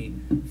 As a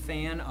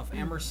fan of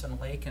Emerson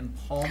Lake and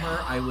Palmer,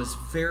 I was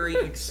very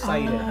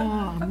excited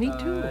me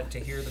too. to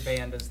hear the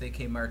band as they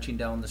came marching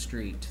down the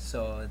street.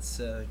 So it's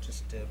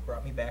just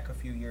brought me back a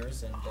few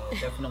years, and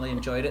definitely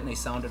enjoyed it, and they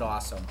sounded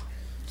awesome.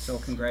 So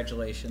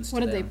congratulations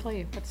What to did they them.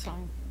 play? What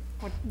song?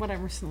 What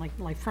Emerson,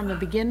 like from the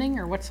beginning,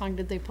 or what song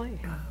did they play?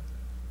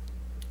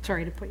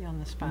 Sorry to put you on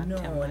the spot, No,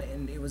 Tim.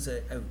 and it was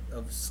a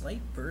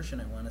slight version,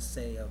 I want to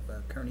say, of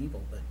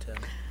Carnival, but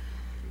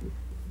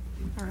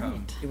All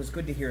right. it was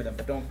good to hear them,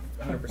 but don't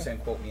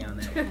 100% quote me on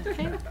that.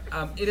 Okay.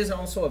 It is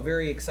also a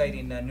very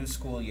exciting new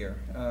school year,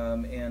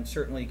 and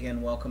certainly,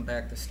 again, welcome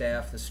back the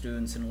staff, the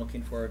students, and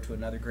looking forward to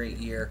another great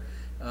year.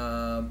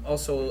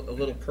 Also, a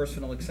little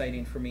personal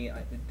exciting for me.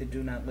 They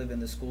do not live in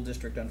the school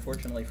district,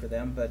 unfortunately for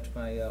them, but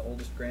my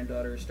oldest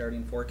granddaughter is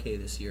starting 4K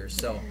this year,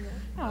 so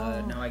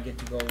now I get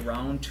to go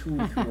round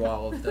 2 through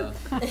all of the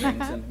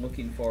things, and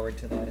looking forward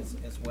to that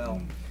as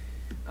well.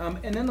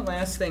 And then the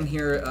last thing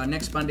here,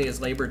 next Monday is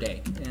Labor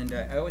Day, and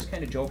I always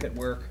kind of joke at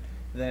work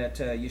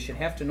that you should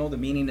have to know the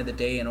meaning of the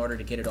day in order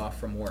to get it off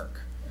from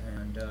work,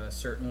 and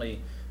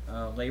certainly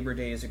Labor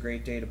Day is a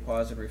great day to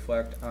pause and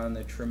reflect on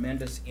the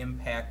tremendous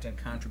impact and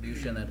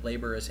contribution that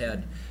labor has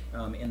had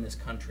in this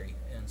country.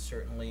 And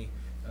certainly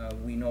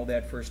we know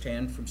that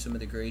firsthand from some of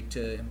the great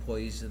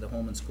employees of the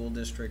Holmen School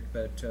District,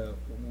 but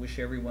wish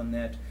everyone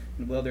that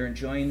while they're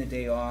enjoying the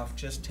day off,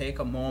 just take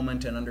a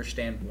moment and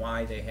understand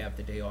why they have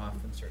the day off,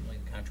 and certainly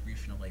the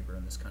contribution of labor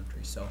in this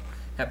country. So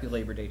happy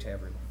Labor Day to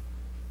everyone.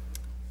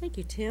 Thank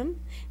you,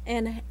 Tim,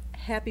 and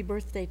happy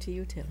birthday to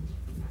you, Tim.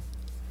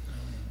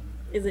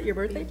 Is it your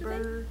birthday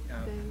today?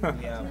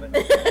 Yeah, but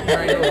I'm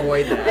trying to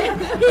avoid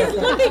that. He's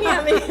looking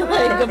at me like a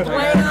I don't know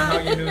blank. how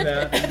you knew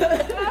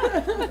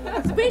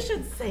that. We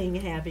should sing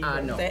happy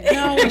No. birthday.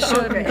 No, we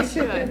should. We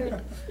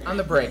should. On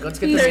the break, let's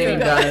get the There you meeting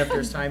go. done if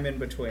there's time in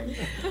between.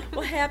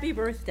 Well, happy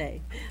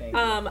birthday. Thank you.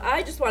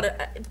 I just want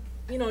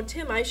to,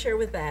 Tim, I share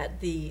with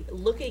that the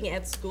looking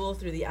at school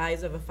through the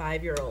eyes of a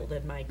 5-year-old,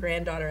 and my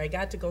granddaughter, I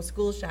got to go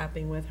school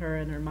shopping with her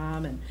and her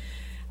mom, and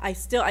I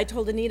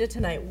told Anita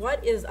tonight,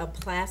 what is a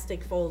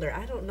plastic folder?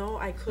 I don't know,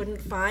 I couldn't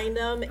find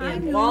them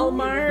in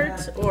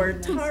Walmart or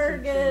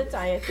Target.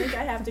 I think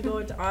I have to go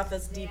into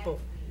Office Depot.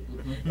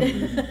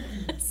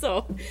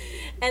 So,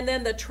 and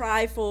then the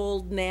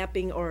tri-fold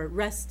napping or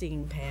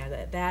resting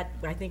pad, that,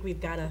 I think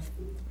we've got a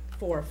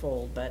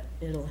 4-fold, but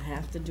it'll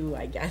have to do,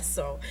 I guess.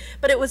 So,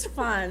 but it was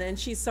fun, and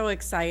she's so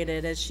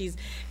excited as she's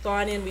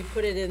gone in. We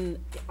put it in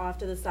off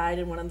to the side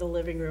in one of the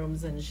living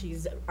rooms, and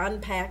she's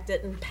unpacked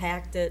it and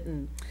packed it,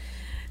 and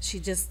she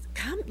just,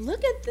 come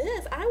look at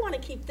this. I want to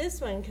keep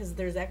this one because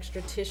there's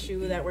extra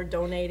tissue that we're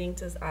donating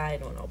to, I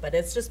don't know, but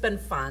it's just been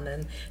fun,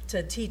 and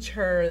to teach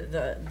her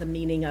the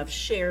meaning of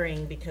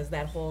sharing, because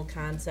that whole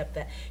concept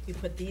that you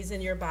put these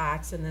in your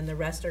box and then the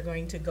rest are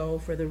going to go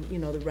for the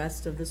the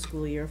rest of the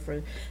school year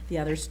for the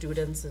other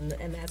students,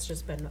 and that's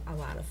just been a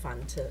lot of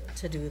fun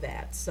to do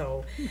that.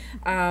 So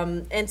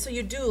and so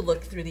you do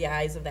look through the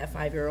eyes of that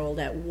 5-year-old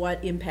at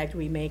what impact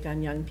we make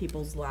on young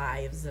people's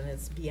lives, and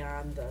it's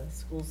beyond the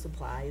school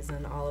supplies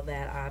and all of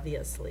that,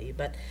 obviously,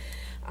 but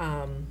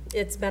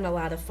it's been a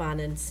lot of fun,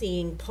 and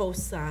seeing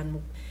posts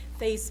on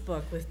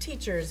Facebook with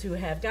teachers who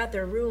have got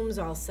their rooms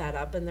all set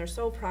up, and they're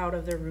so proud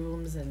of their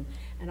rooms, and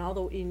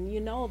although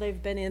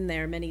they've been in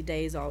there many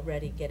days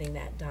already getting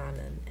that done,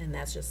 and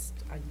that's just,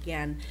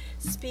 again,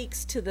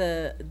 speaks to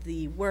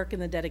the work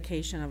and the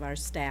dedication of our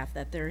staff,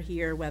 that they're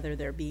here whether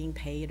they're being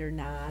paid or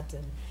not,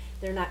 and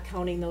they're not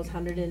counting those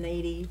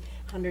 180,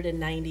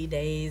 190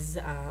 days.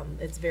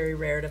 It's very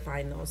rare to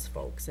find those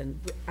folks, and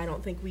I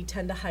don't think we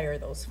tend to hire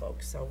those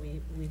folks. So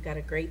we've got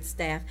a great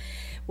staff,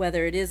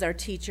 whether it is our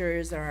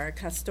teachers or our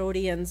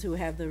custodians who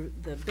have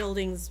the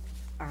buildings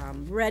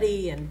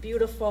ready and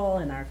beautiful,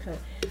 and our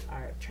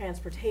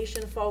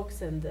transportation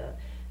folks, and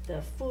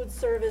the food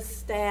service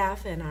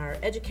staff, and our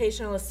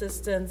educational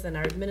assistants, and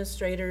our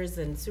administrators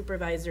and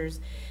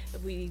supervisors.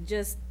 We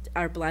just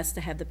are blessed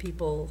to have the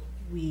people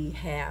we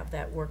have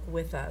that work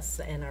with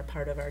us and are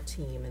part of our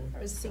team. And I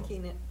was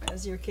thinking,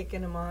 as you're kicking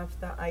them off,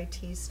 the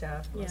IT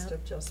staff must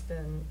have just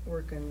been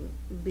working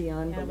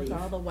beyond with belief.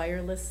 all the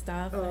wireless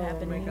stuff Oh my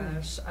happening.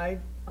 gosh,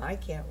 I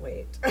can't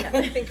wait.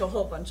 I think a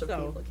whole bunch of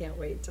So- people can't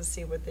wait to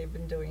see what they've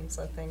been doing,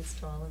 so thanks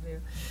to all of you.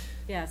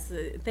 Yes,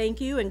 thank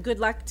you, and good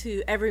luck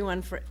to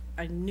everyone for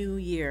a new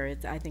year.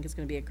 I think it's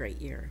going to be a great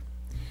year.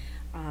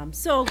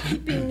 So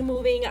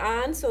moving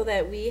on so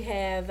that we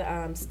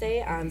have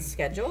stay on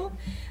schedule.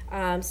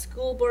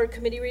 School board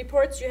committee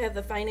reports. You have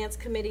the finance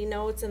committee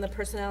notes and the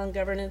personnel and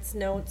governance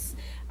notes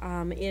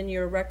in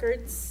your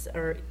records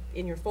or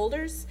in your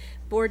folders.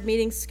 Board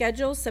meeting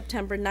schedule,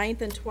 September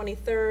 9th and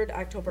 23rd,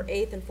 October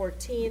 8th and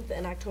 14th,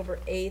 and October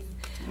 8th.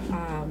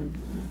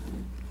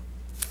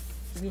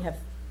 We have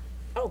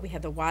oh, we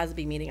had the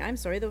WASB meeting, I'm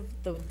sorry, the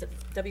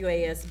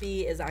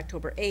WASB is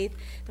October 8th.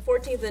 The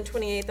 14th and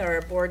 28th are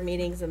our board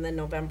meetings, and then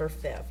November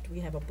 5th, we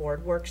have a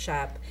board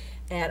workshop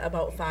at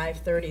about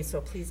 5:30,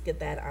 so please get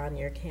that on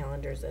your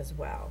calendars as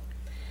well.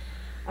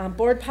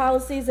 Board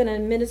policies and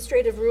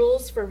administrative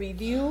rules for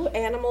review,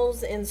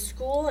 animals in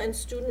school, and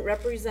student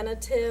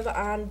representative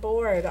on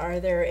board. Are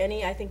there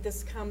any? I think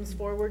this comes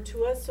forward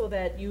to us so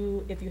that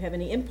you, if you have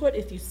any input,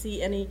 if you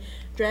see any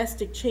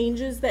drastic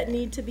changes that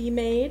need to be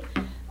made.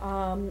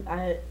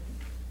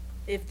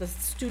 If the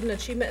Student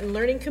Achievement and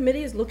Learning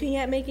Committee is looking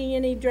at making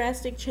any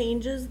drastic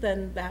changes,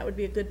 then that would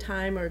be a good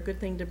time or a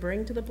good thing to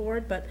bring to the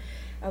board. But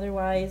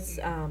otherwise,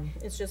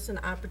 it's just an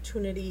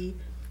opportunity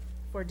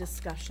for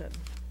discussion.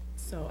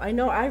 So I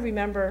know, I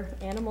remember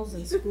animals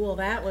in school,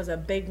 that was a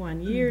big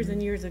one, years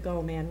and years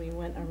ago, man, we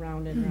went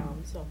around and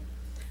around, so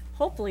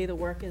hopefully the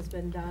work has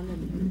been done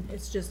and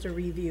it's just a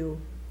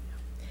review.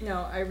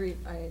 No,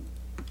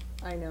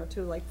 I know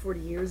too, like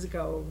 40 years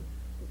ago,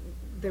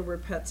 there were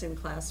pets in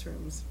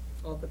classrooms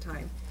all the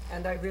time,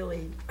 and I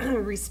really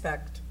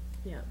respect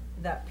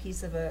that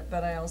piece of it,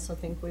 but I also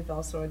think we've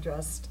also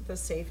addressed the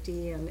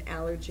safety and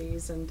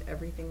allergies and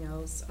everything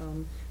else.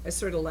 I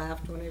sort of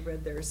laughed when I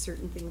read there are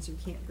certain things you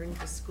can't bring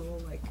to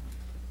school, like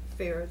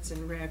ferrets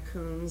and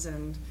raccoons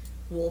and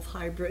wolf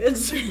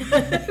hybrids. Darn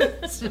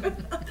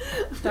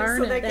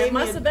it, That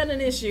must have been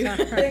an issue.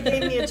 They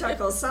gave me a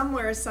chuckle.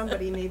 Somewhere,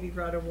 somebody maybe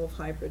brought a wolf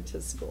hybrid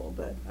to school,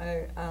 but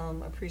I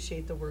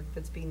appreciate the work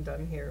that's being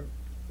done here,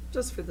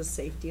 just for the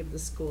safety of the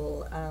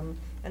school,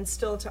 and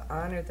still to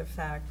honor the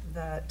fact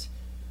that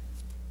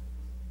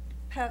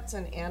pets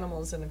and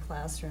animals in a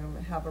classroom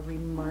have a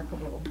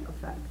remarkable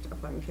effect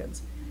upon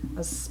kids,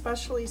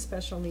 especially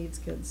special needs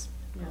kids,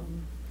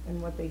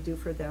 and what they do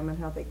for them and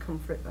how they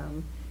comfort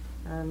them,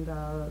 and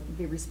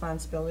the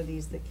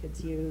responsibilities that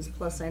kids use.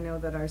 Plus, I know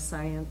that our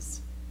science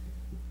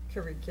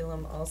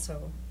curriculum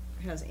also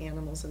has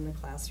animals in the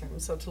classroom,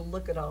 so to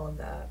look at all of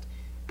that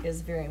is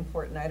very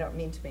important. I don't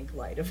mean to make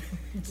light of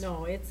it.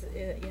 No, it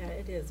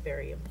is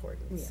very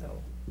important,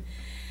 so.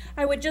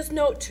 I would just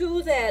note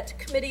too that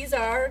committees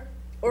are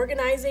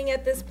organizing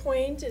at this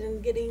point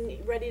and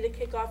getting ready to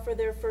kick off for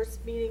their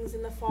first meetings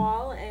in the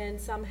fall, and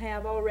some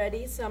have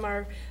already. Some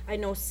are, I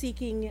know,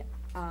 seeking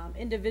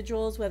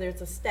individuals, whether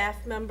it's a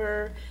staff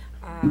member,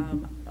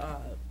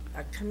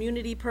 a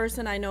community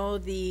person. I know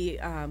the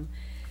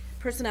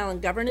Personnel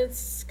and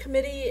Governance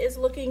Committee is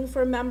looking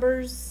for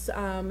members,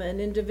 an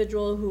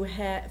individual who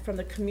from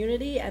the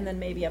community, and then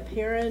maybe a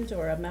parent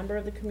or a member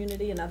of the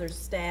community and other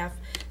staff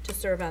to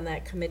serve on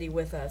that committee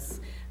with us.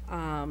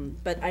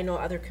 But I know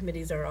other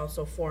committees are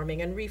also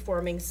forming and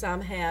reforming.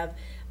 Some have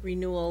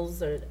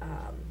renewals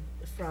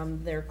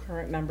from their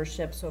current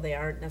membership, so they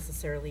aren't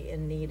necessarily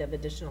in need of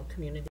additional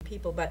community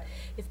people. But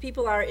if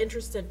people are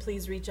interested,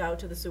 please reach out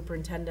to the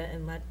superintendent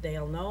and let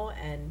Dale know,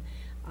 and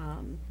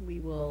we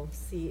will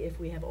see if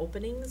we have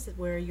openings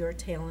where your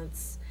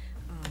talents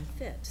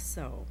fit.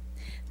 So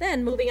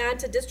then moving on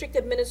to District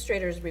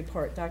Administrator's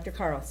Report, Dr.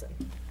 Carlson.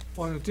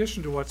 Well, in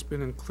addition to what's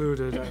been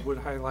included, I would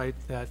highlight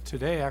that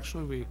today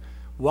actually we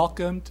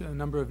welcomed a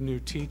number of new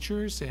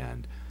teachers,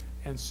 and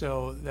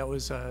so that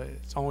was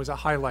it's always a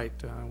highlight.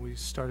 We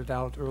started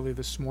out early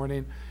this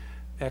morning.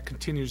 That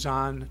continues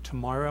on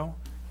tomorrow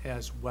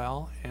as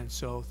well, and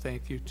so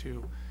thank you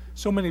to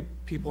so many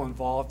people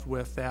involved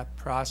with that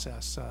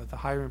process, the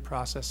hiring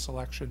process,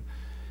 selection,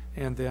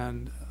 and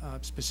then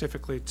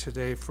specifically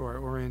today for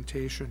our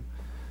orientation.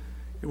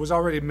 It was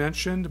already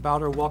mentioned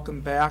about our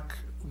welcome back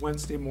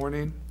Wednesday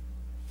morning.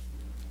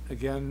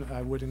 Again,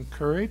 I would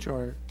encourage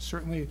or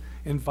certainly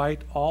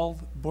invite all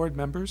board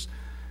members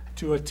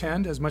to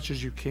attend as much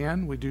as you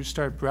can. We do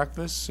start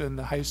breakfast in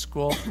the high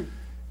school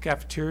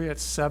cafeteria at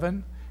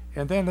 7,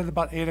 and then at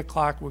about 8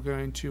 o'clock we're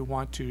going to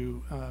want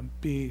to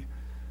be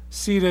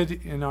seated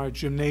in our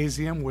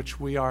gymnasium, which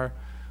we are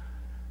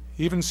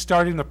even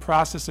starting the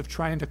process of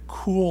trying to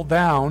cool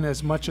down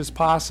as much as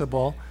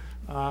possible,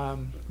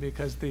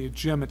 because the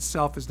gym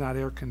itself is not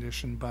air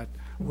conditioned, but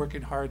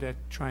working hard at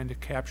trying to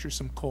capture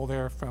some cold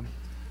air from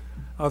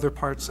other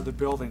parts of the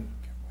building.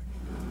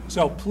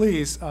 So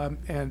please,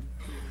 and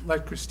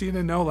let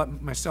Christina know,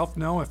 let myself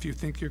know if you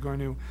think you're going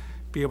to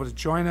be able to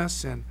join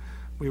us, and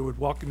we would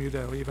welcome you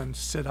to even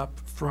sit up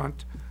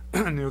front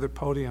near the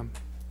podium.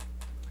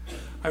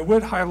 I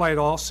would highlight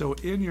also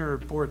in your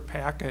board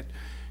packet,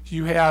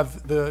 you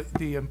have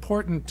the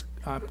important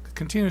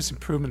continuous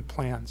improvement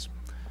plans.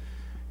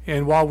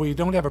 And while we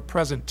don't have a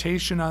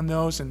presentation on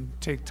those and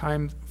take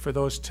time for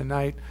those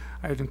tonight,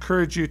 I would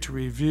encourage you to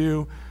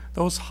review.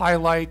 Those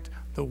highlight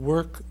the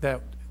work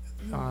that,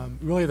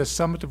 really the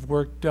summative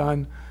work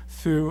done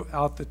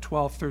throughout the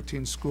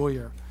 12-13 school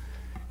year.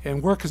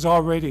 And work has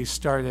already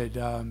started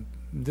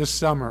this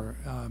summer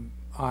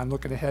on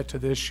looking ahead to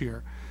this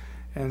year.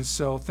 And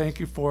so thank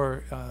you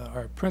for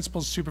our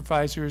principals,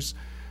 supervisors,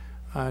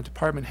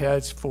 department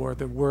heads for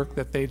the work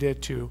that they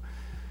did to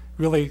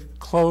really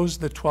close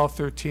the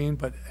 12-13,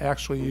 but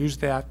actually use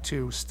that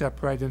to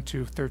step right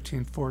into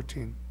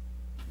 13-14.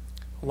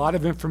 A lot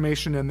of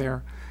information in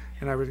there,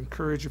 and I would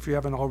encourage, if you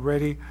haven't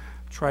already,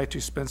 try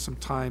to spend some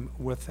time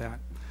with that.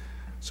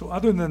 So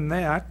other than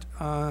that,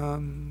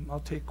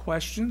 I'll take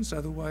questions,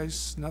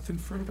 otherwise nothing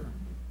further.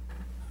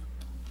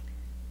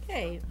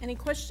 Okay, any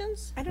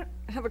questions? I don't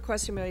have a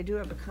question, but I do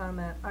have a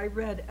comment. I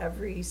read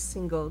every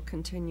single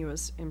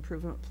continuous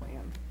improvement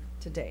plan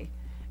today,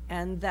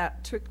 and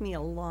that took me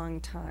a long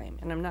time.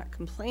 And I'm not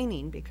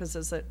complaining, because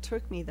as it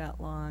took me that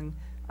long,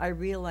 I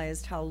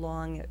realized how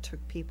long it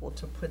took people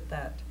to put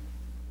that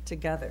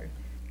together.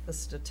 The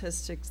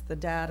statistics, the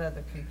data,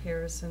 the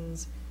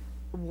comparisons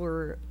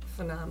were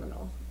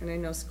phenomenal. And I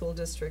know school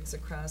districts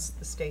across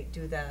the state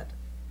do that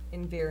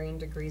in varying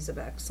degrees of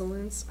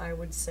excellence. I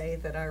would say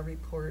that our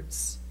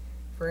reports,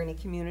 for any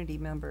community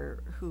member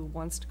who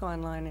wants to go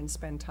online and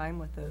spend time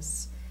with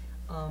us,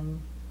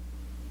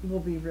 will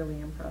be really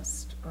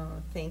impressed.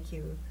 Thank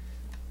you.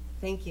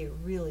 Thank you,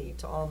 really,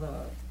 to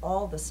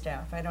all the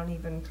staff. I don't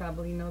even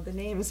probably know the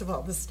names of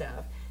all the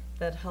staff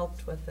that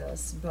helped with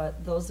this,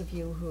 but those of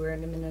you who are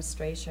in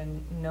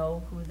administration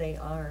know who they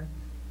are,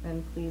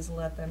 and please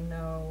let them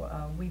know.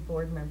 We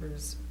board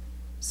members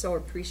so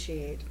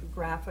appreciate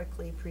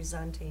graphically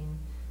presenting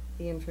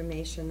the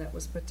information that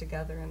was put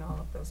together in all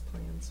of those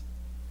plans.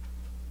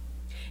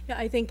 Yeah,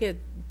 I think it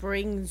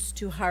brings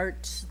to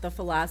heart the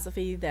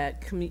philosophy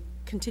that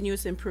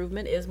continuous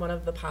improvement is one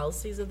of the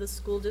policies of the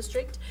school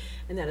district,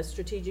 and that a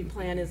strategic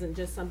plan isn't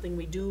just something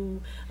we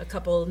do a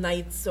couple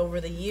nights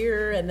over the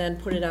year and then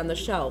put it on the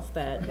shelf,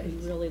 that we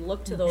really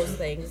look to those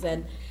things,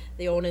 and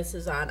the onus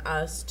is on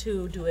us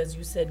to do, as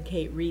you said,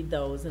 Kate, read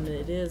those, and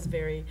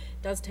it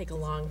does take a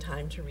long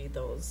time to read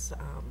those.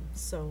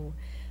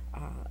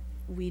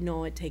 We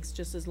know it takes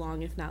just as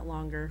long, if not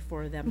longer,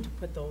 for them to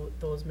put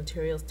those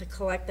materials, to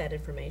collect that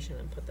information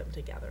and put them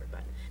together.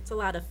 But it's a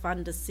lot of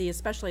fun to see,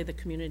 especially the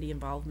community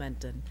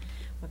involvement and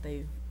what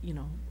they,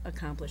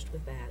 accomplished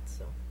with that.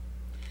 So,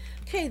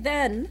 okay,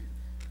 then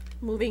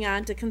moving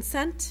on to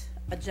consent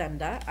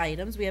agenda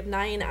items. We have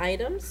 9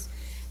 items,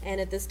 and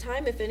at this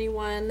time, if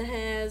anyone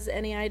has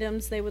any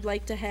items they would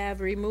like to have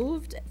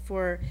removed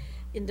for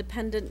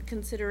independent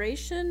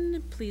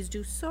consideration, please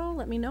do so.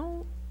 Let me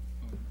know.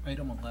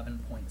 Item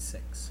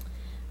 11.6.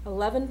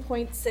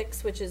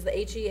 11.6, which is the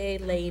HEA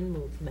lane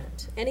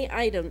movement. Any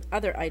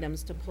other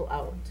items to pull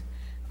out?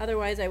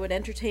 Otherwise, I would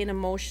entertain a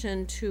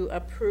motion to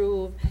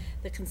approve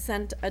the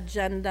consent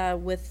agenda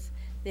with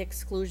the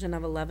exclusion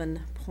of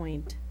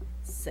 11.6.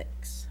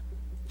 Is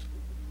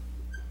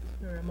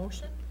there a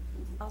motion?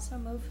 Also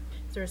move.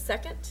 Is there a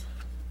second?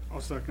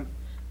 I'll second.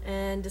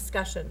 And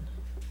discussion?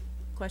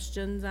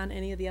 Questions on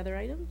any of the other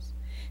items?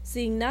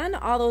 Seeing none,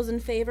 all those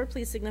in favor,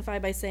 please signify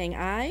by saying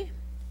aye.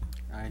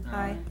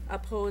 Aye.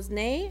 Opposed,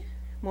 nay.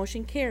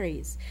 Motion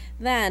carries.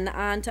 Then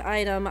on to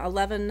item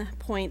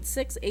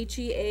 11.6,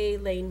 HEA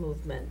lane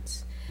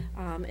movement.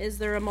 Is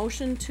there a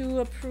motion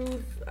to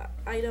approve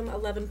item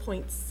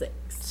 11.6?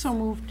 So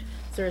moved.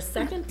 Is there a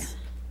second?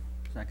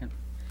 Second.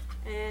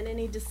 And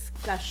any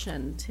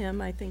discussion?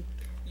 Tim, I think.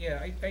 Yeah,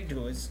 I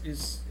do.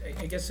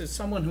 I guess as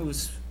someone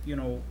who's,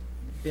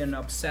 been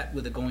upset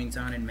with the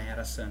goings-on in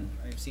Madison,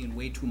 I've seen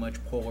way too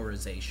much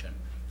polarization.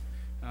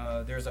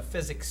 There's a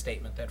physics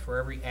statement that for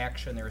every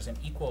action there is an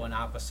equal and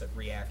opposite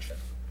reaction.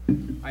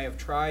 I have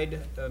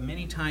tried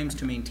many times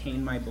to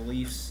maintain my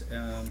beliefs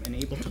and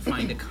able to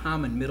find a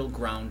common middle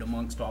ground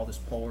amongst all this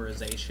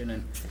polarization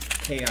and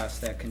chaos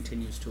that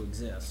continues to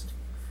exist.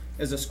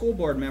 As a school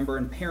board member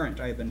and parent,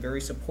 I have been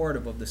very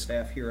supportive of the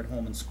staff here at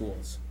Holmen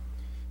Schools.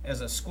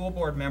 As a school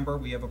board member,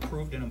 we have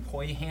approved an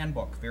employee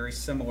handbook very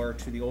similar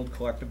to the old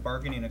collective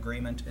bargaining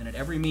agreement, and at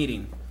every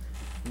meeting,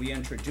 we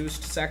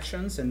introduced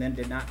sections and then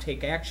did not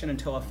take action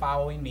until a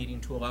following meeting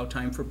to allow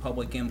time for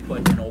public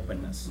input and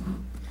openness.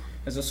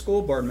 As a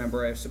school board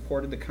member, I have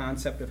supported the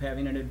concept of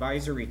having an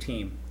advisory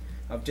team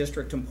of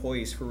district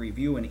employees for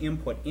review and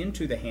input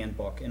into the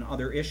handbook and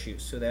other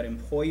issues, so that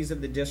employees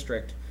of the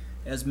district,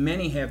 as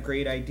many have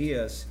great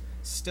ideas,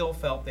 still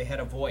felt they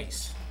had a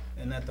voice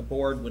and that the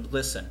board would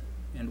listen,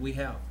 and we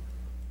have.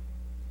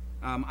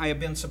 I have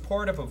been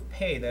supportive of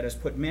pay that has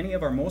put many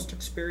of our most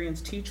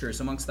experienced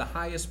teachers amongst the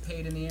highest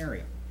paid in the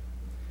area.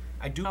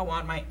 I do not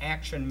want my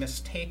action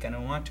mistaken. I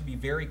want to be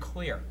very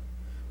clear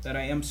that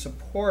I am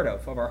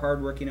supportive of our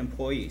hardworking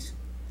employees.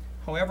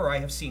 However, I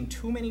have seen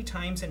too many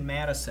times in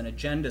Madison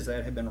agendas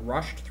that have been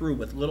rushed through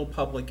with little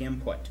public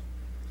input.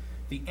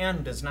 The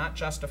end does not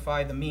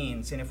justify the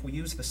means, and if we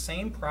use the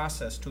same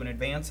process to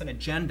advance an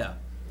agenda,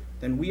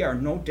 then we are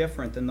no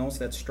different than those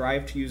that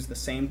strive to use the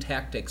same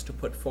tactics to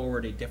put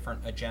forward a different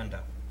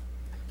agenda.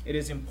 It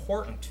is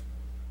important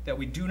that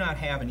we do not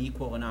have an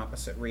equal and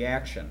opposite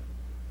reaction.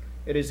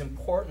 It is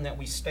important that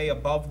we stay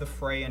above the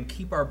fray and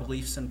keep our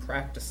beliefs and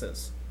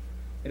practices.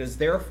 It is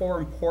therefore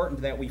important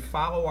that we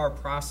follow our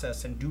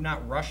process and do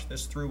not rush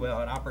this through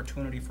without an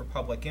opportunity for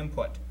public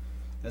input,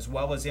 as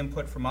well as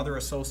input from other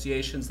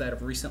associations that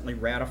have recently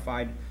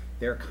ratified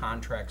their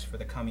contracts for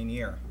the coming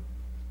year.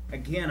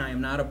 Again, I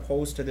am not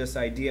opposed to this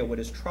idea. What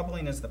is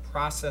troubling is the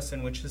process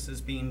in which this is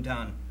being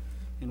done,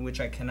 in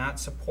which I cannot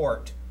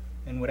support,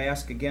 and would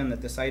ask again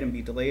that this item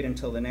be delayed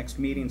until the next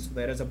meeting so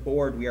that as a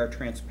board we are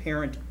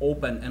transparent,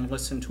 open, and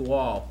listen to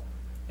all,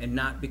 and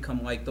not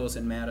become like those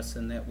in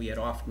Madison that we had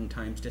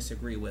oftentimes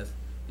disagree with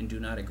and do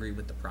not agree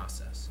with the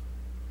process.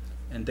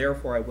 And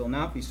therefore, I will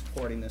not be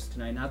supporting this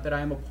tonight. Not that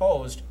I am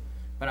opposed,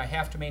 but I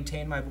have to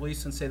maintain my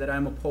beliefs and say that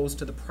I'm opposed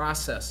to the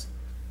process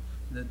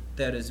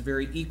that is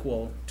very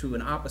equal to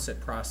an opposite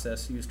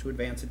process used to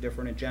advance a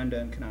different agenda,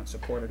 and cannot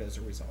support it as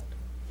a result.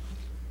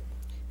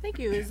 Thank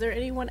you. Is there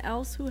anyone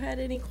else who had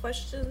any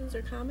questions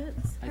or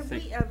comments? Have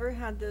we ever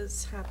had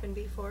this happen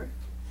before,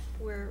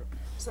 where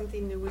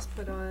something new was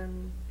put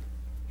on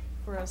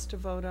for us to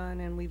vote on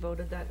and we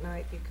voted that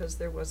night because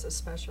there was a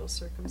special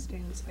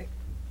circumstance?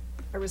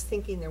 I was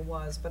thinking there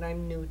was, but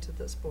I'm new to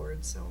this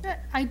board, so.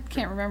 I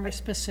can't remember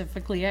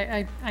specifically.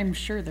 I'm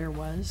sure there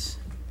was.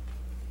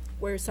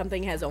 Where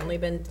something has only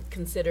been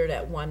considered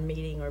at one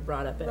meeting or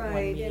brought up at one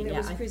meeting. Right, and it Yeah,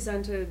 was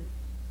presented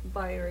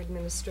by our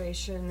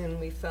administration, and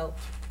we felt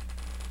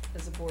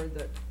as a board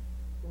that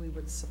we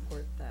would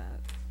support that.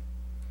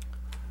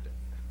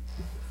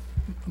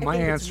 My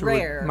think it's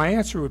rare. My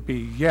answer would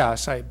be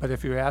yes, but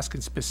if you're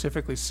asking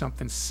specifically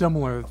something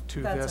similar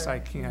to That's this, all I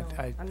right. can't,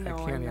 No, I no,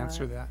 can't I'm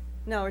answer not. that.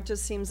 No, it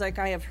just seems like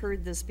I have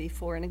heard this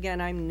before, and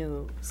again, I'm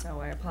new, so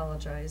I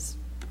apologize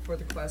for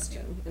the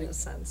question, in a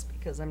sense,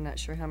 because I'm not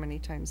sure how many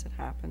times it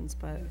happens,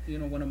 but. You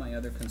know, one of my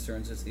other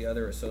concerns is the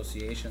other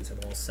associations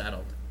have all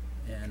settled.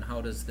 And how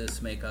does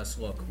this make us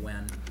look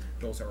when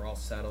those are all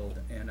settled?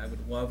 And I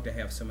would love to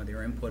have some of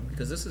their input,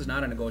 because this is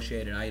not a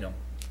negotiated item.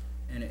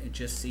 And it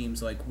just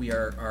seems like we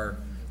are,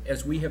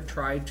 as we have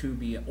tried to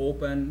be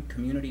open,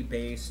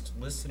 community-based,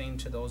 listening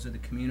to those of the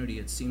community,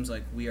 it seems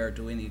like we are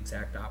doing the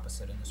exact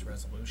opposite in this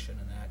resolution,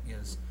 and that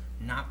is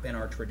not been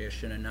our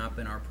tradition and not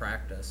been our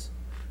practice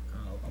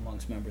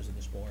amongst members of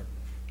this board.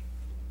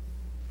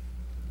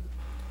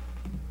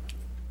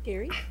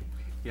 Gary?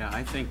 Yeah,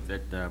 I think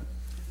that,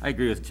 I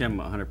agree with Tim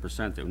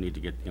 100% that we need to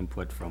get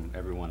input from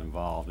everyone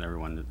involved, and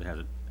everyone that has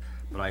it.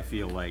 But I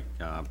feel like,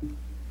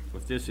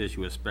 with this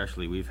issue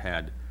especially, we've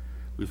had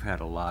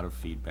a lot of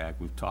feedback.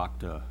 We've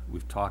talked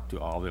to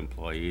all the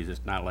employees.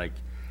 It's not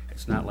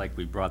like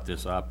we brought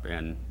this up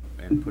and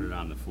put it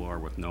on the floor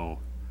with no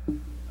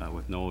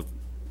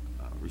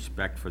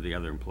respect for the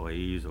other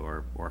employees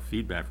or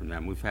feedback from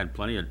them. We've had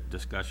plenty of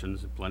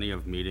discussions, plenty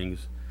of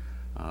meetings,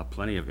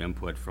 plenty of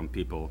input from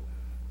people.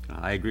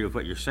 I agree with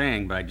what you're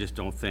saying, but I just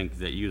don't think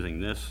that using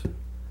this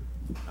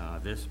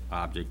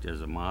object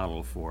as a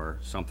model for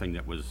something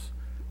that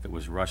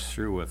was rushed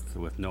through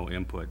with no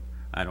input,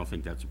 I don't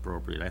think that's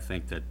appropriate. I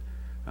think that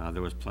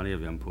there was plenty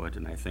of input,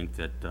 and I think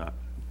that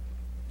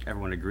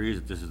everyone agrees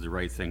that this is the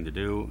right thing to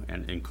do,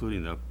 and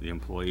including the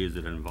employees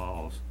that it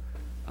involves.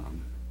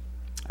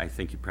 I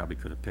think you probably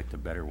could have picked a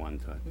better one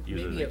to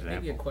use as an example.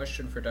 Maybe a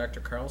question for Dr.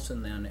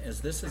 Carlson then,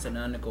 as this is a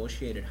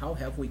non-negotiated, how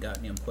have we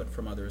gotten input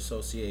from other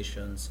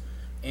associations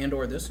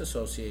and/or this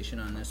association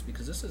on this?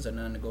 Because this is a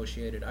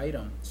non-negotiated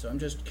item, so I'm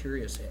just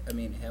curious. I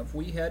mean, have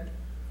we had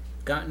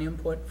gotten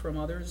input from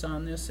others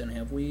on this, and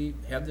have we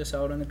had this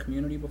out in the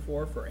community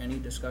before for any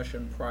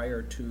discussion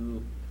prior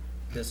to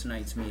this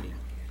night's meeting?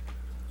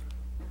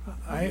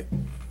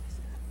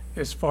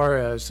 As far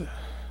as,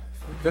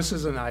 this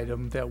is an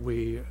item that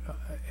we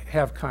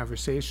have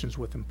conversations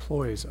with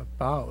employees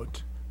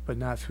about, but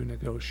not through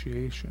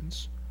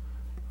negotiations.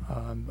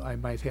 I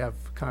might have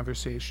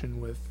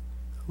conversation with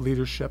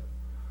leadership,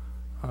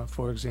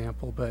 for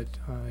example, but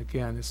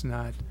again, it's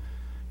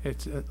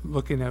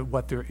looking at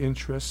what their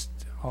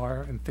interests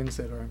are and things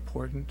that are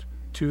important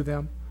to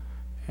them,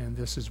 and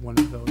this is one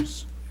of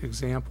those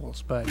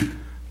examples. But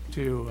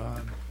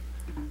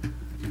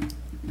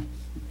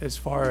as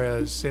far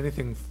as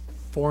anything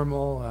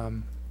formal,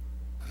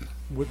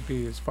 would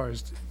be as far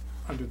as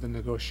under the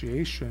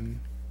negotiation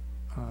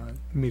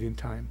meeting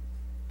time.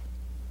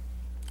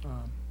 I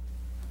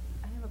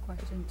have a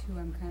question too.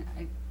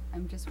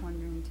 I'm just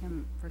wondering,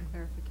 Tim, for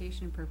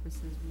clarification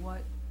purposes,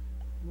 what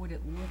would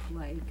it look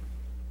like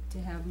to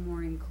have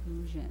more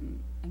inclusion?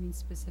 I mean,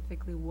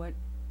 specifically, what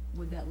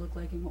would that look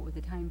like, and what would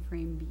the time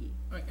frame be?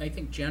 I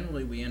think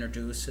generally we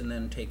introduce and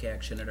then take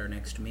action at our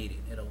next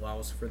meeting. It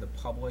allows for the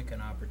public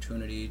an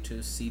opportunity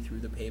to see through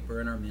the paper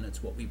and our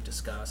minutes what we've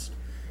discussed.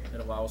 It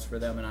allows for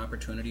them an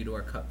opportunity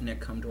to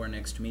come to our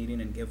next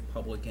meeting and give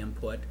public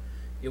input.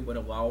 It would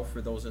allow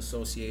for those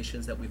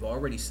associations that we've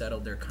already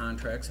settled their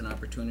contracts an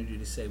opportunity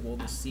to say, well,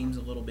 this seems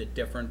a little bit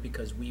different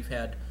because we've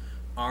had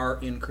our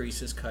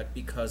increases cut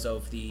because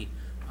of the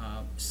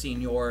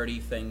seniority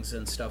things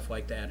and stuff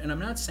like that. And I'm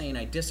not saying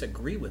I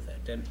disagree with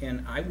it,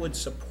 and I would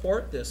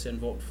support this and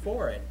vote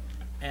for it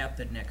at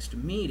the next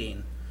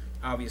meeting,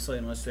 obviously,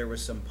 unless there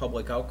was some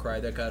public outcry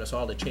that got us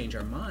all to change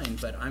our mind.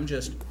 But I'm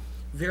just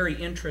very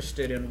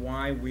interested in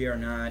why we are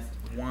not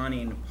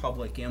wanting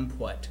public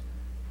input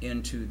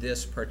into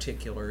this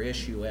particular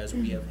issue as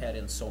we have had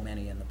in so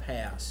many in the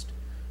past.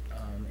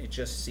 It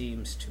just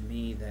seems to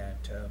me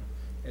that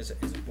as a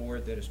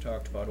board that has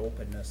talked about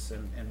openness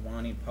and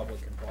wanting public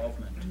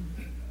involvement,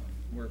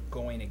 we're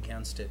going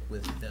against it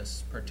with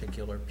this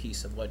particular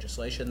piece of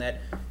legislation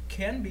that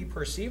can be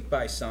perceived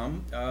by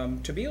some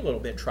to be a little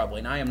bit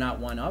troubling. I am not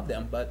one of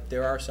them, but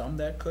there are some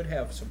that could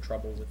have some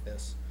trouble with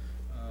this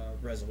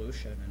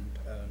resolution,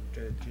 and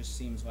It just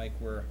seems like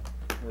we're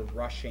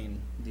rushing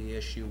the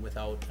issue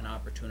without an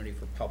opportunity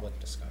for public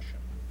discussion.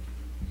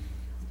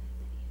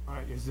 All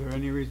right, is there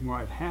any reason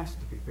why it has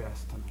to be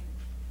passed tonight?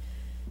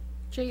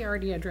 Jay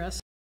already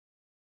addressed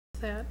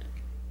that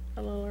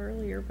a little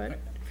earlier, but if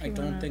I you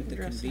don't wanna think the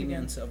address it again.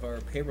 convenience of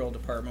our payroll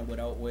department would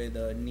outweigh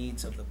the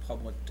needs of the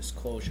public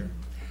disclosure.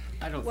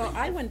 I don't Well, think.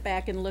 I went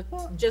back and looked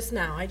just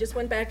now. I just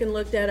went back and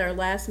looked at our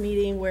last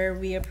meeting where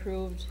we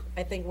approved,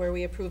 I think where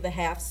we approved the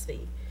halves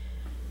fee.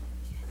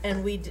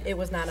 And it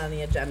was not on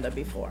the agenda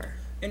before.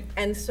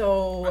 And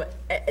so,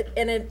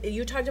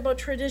 you talked about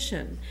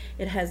tradition.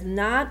 It has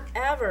not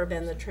ever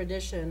been the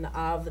tradition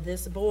of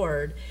this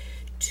board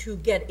to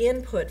get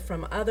input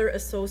from other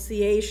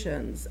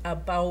associations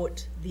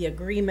about the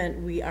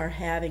agreement we are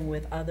having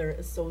with other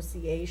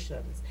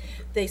associations.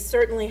 They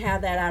certainly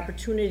have that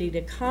opportunity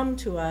to come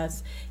to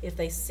us if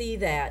they see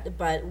that,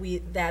 but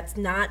that's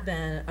not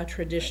been a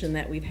tradition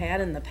that we've had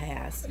in the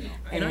past.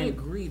 And I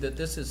agree that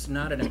this is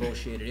not a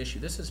negotiated issue.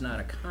 This is not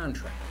a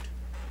contract.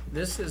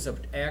 This is an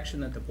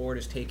action that the board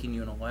is taking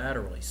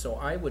unilaterally. So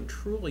I would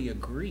truly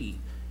agree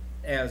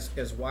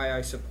as why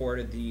I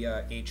supported the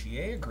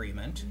HEA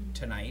agreement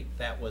tonight.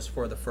 That was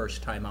for the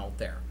first time out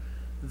there.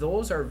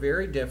 Those are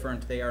very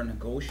different. They are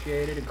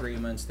negotiated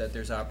agreements that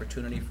there's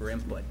opportunity for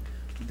input.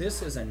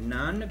 This is a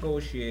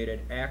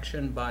non-negotiated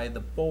action by the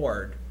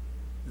board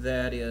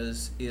that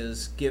is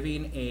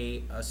giving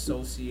a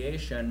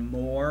association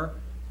more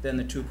than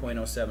the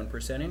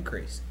 2.07%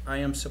 increase. I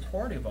am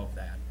supportive of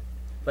that,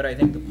 but I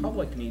think the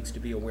public needs to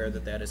be aware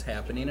that that is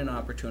happening, an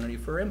opportunity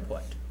for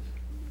input.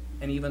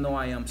 And even though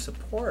I am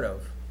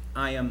supportive,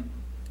 I am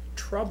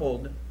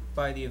troubled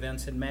by the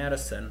events in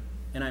Madison,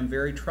 and I'm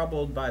very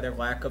troubled by their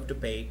lack of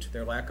debate,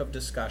 their lack of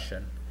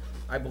discussion.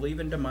 I believe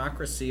in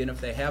democracy, and if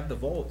they have the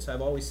votes,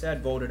 I've always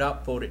said, vote it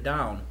up, vote it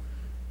down,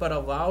 but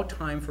allow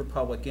time for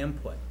public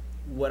input.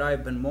 What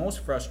I've been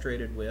most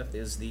frustrated with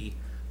is the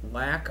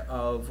lack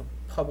of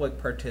public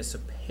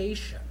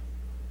participation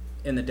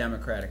in the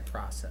democratic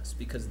process,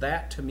 because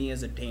that to me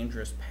is a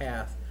dangerous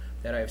path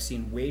that I've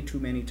seen way too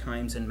many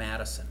times in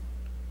Madison.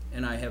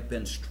 And I have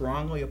been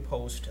strongly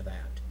opposed to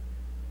that.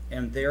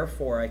 And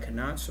therefore, I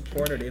cannot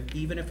support it,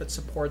 even if it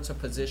supports a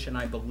position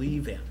I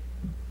believe in.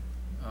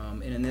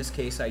 And in this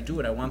case, I do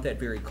it. I want that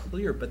very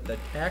clear, but the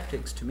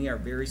tactics to me are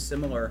very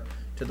similar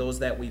to those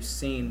that we've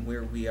seen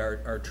where we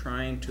are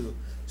trying to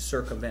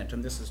circumvent.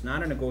 And this is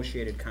not a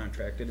negotiated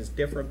contract. It is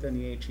different than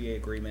the HEA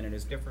agreement. It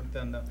is different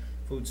than the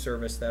food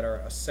service that are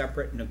a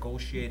separate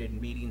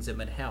negotiated meetings have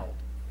been held.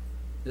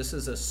 This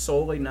is a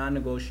solely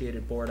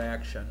non-negotiated board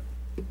action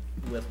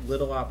with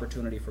little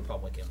opportunity for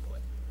public input.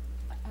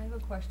 I have a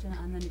question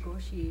on the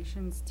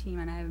negotiations team,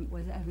 and I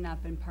have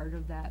not been part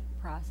of that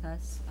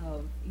process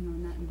of,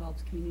 and that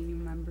involves community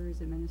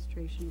members,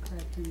 administration,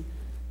 correct, and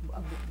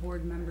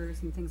board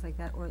members and things like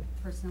that, or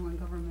personnel and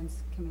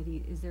governments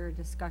committee. Is there a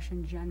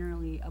discussion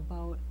generally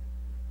about,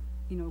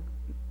 an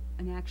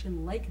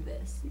action like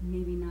this?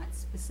 Maybe not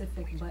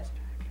specific, but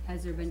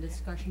has there been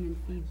discussion and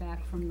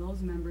feedback from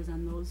those members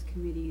on those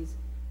committees?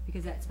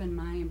 Because that's been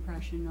my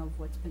impression of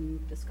what's been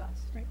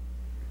discussed. Right.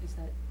 Is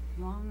that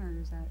wrong, or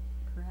is that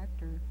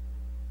correct, or?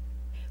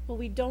 Well,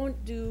 we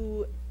don't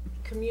do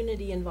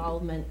community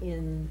involvement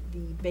in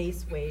the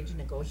base wage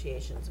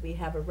negotiations. We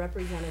have a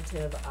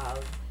representative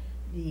of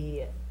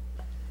the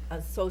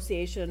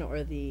association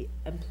or the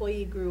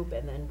employee group,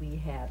 and then we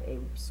have a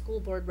school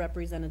board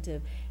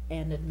representative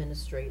and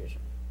administrative.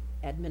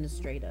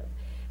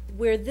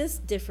 Where this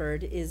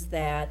differed is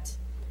that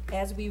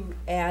as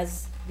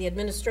the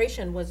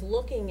administration was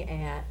looking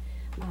at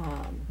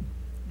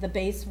the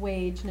base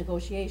wage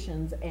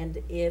negotiations,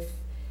 and if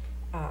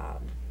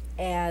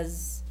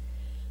as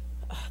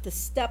the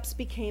steps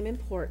became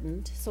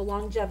important, so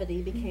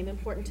longevity became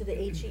important to the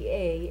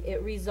HEA,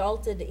 it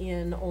resulted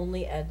in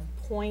only a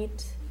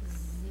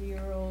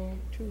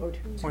 0.226%.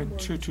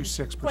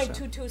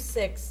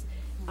 0.226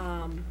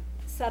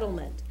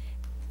 settlement,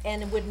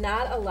 and it would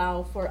not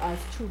allow for us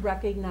to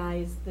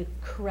recognize the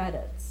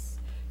credits.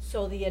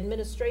 So the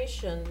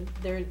administration,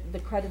 the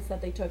credits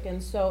that they took,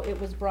 and so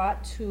it was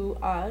brought to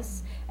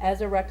us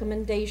as a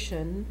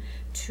recommendation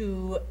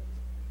to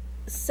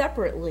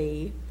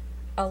separately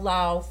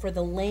allow for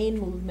the lane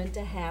movement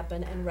to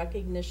happen and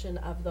recognition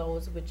of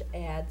those, which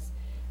adds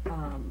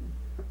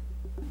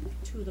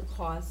to the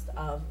cost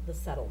of the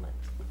settlement.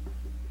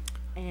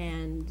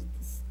 And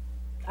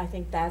I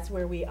think that's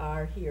where we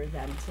are here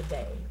then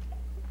today.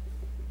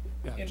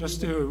 Yeah, just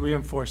to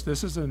reinforce,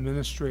 this is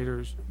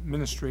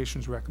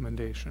administration's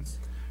recommendations.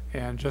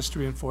 And just to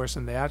reinforce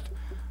in that,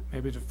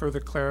 maybe to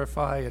further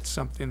clarify, it's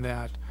something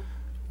that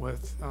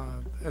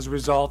as a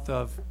result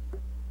of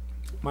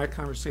my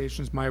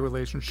conversations, my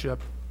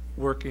relationship,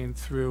 working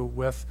through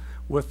with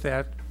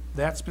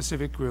that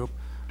specific group,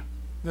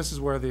 this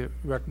is where the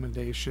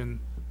recommendation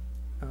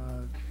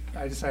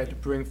I decided to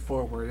bring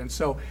forward. And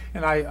so,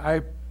 and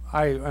I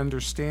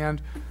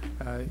understand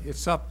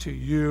it's up to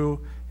you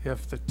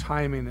if the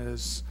timing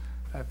is,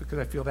 because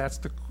I feel that's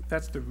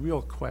the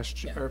real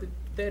question, or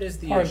That is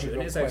the Part of issue, the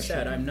and as I've said,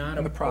 question I'm not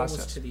and the opposed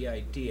process. to the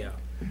idea,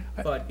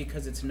 but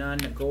because it's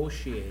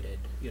non-negotiated,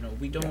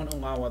 we don't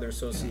allow other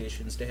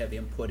associations to have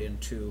input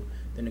into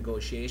the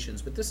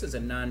negotiations, but this is a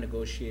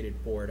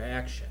non-negotiated board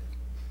action.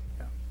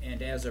 Yeah.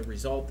 And as a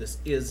result, this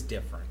is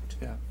different.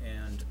 Yeah.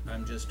 And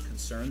I'm just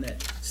concerned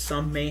that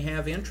some may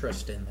have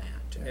interest in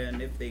that, Yeah.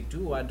 and if they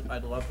do,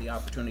 I'd love the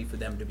opportunity for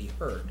them to be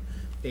heard.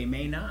 They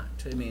may not,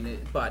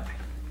 but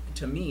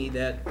to me,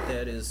 that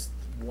is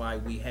why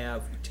we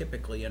have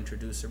typically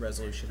introduced a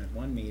resolution at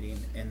one meeting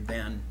and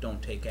then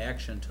don't take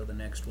action till the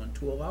next one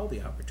to allow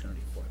the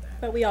opportunity for that.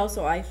 But we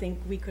also, I think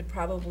we could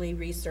probably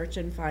research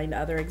and find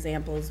other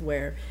examples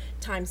where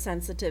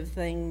time-sensitive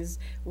things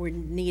were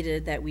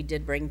needed, that we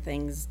did bring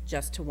things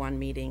just to one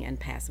meeting and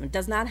pass them. It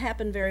does not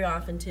happen very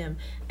often, Tim,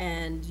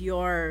 and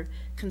your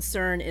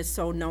concern is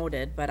so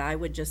noted, but I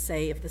would just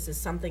say if this is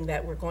something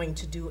that we're going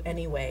to do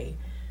anyway,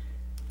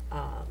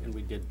 And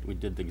we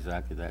did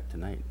exactly that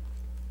tonight.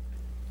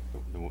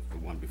 The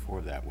one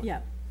before that one.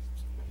 yeah.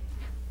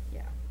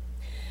 Yeah.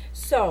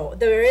 So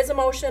there is a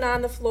motion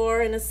on the floor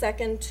and a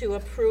second to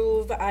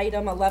approve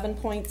item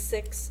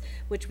 11.6,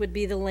 which would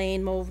be the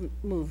lane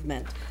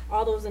movement.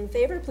 All those in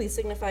favor, please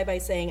signify by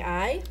saying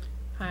aye.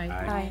 Hi.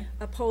 Aye.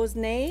 Opposed,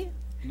 nay.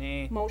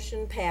 Nay.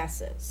 Motion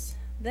passes.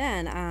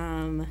 Then,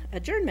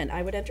 adjournment.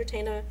 I would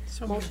entertain a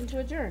motion to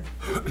adjourn.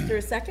 Is there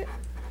a second?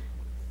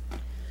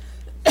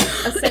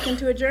 A second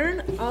to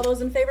adjourn. All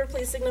those in favor,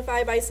 please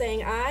signify by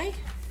saying aye.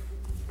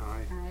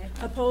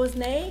 Opposed,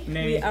 nay?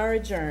 Nay. We are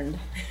adjourned.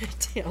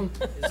 Tim?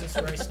 Is this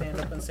where I stand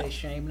up and say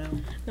shame now?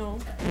 No.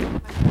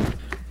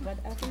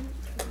 Whatever,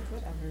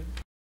 whatever.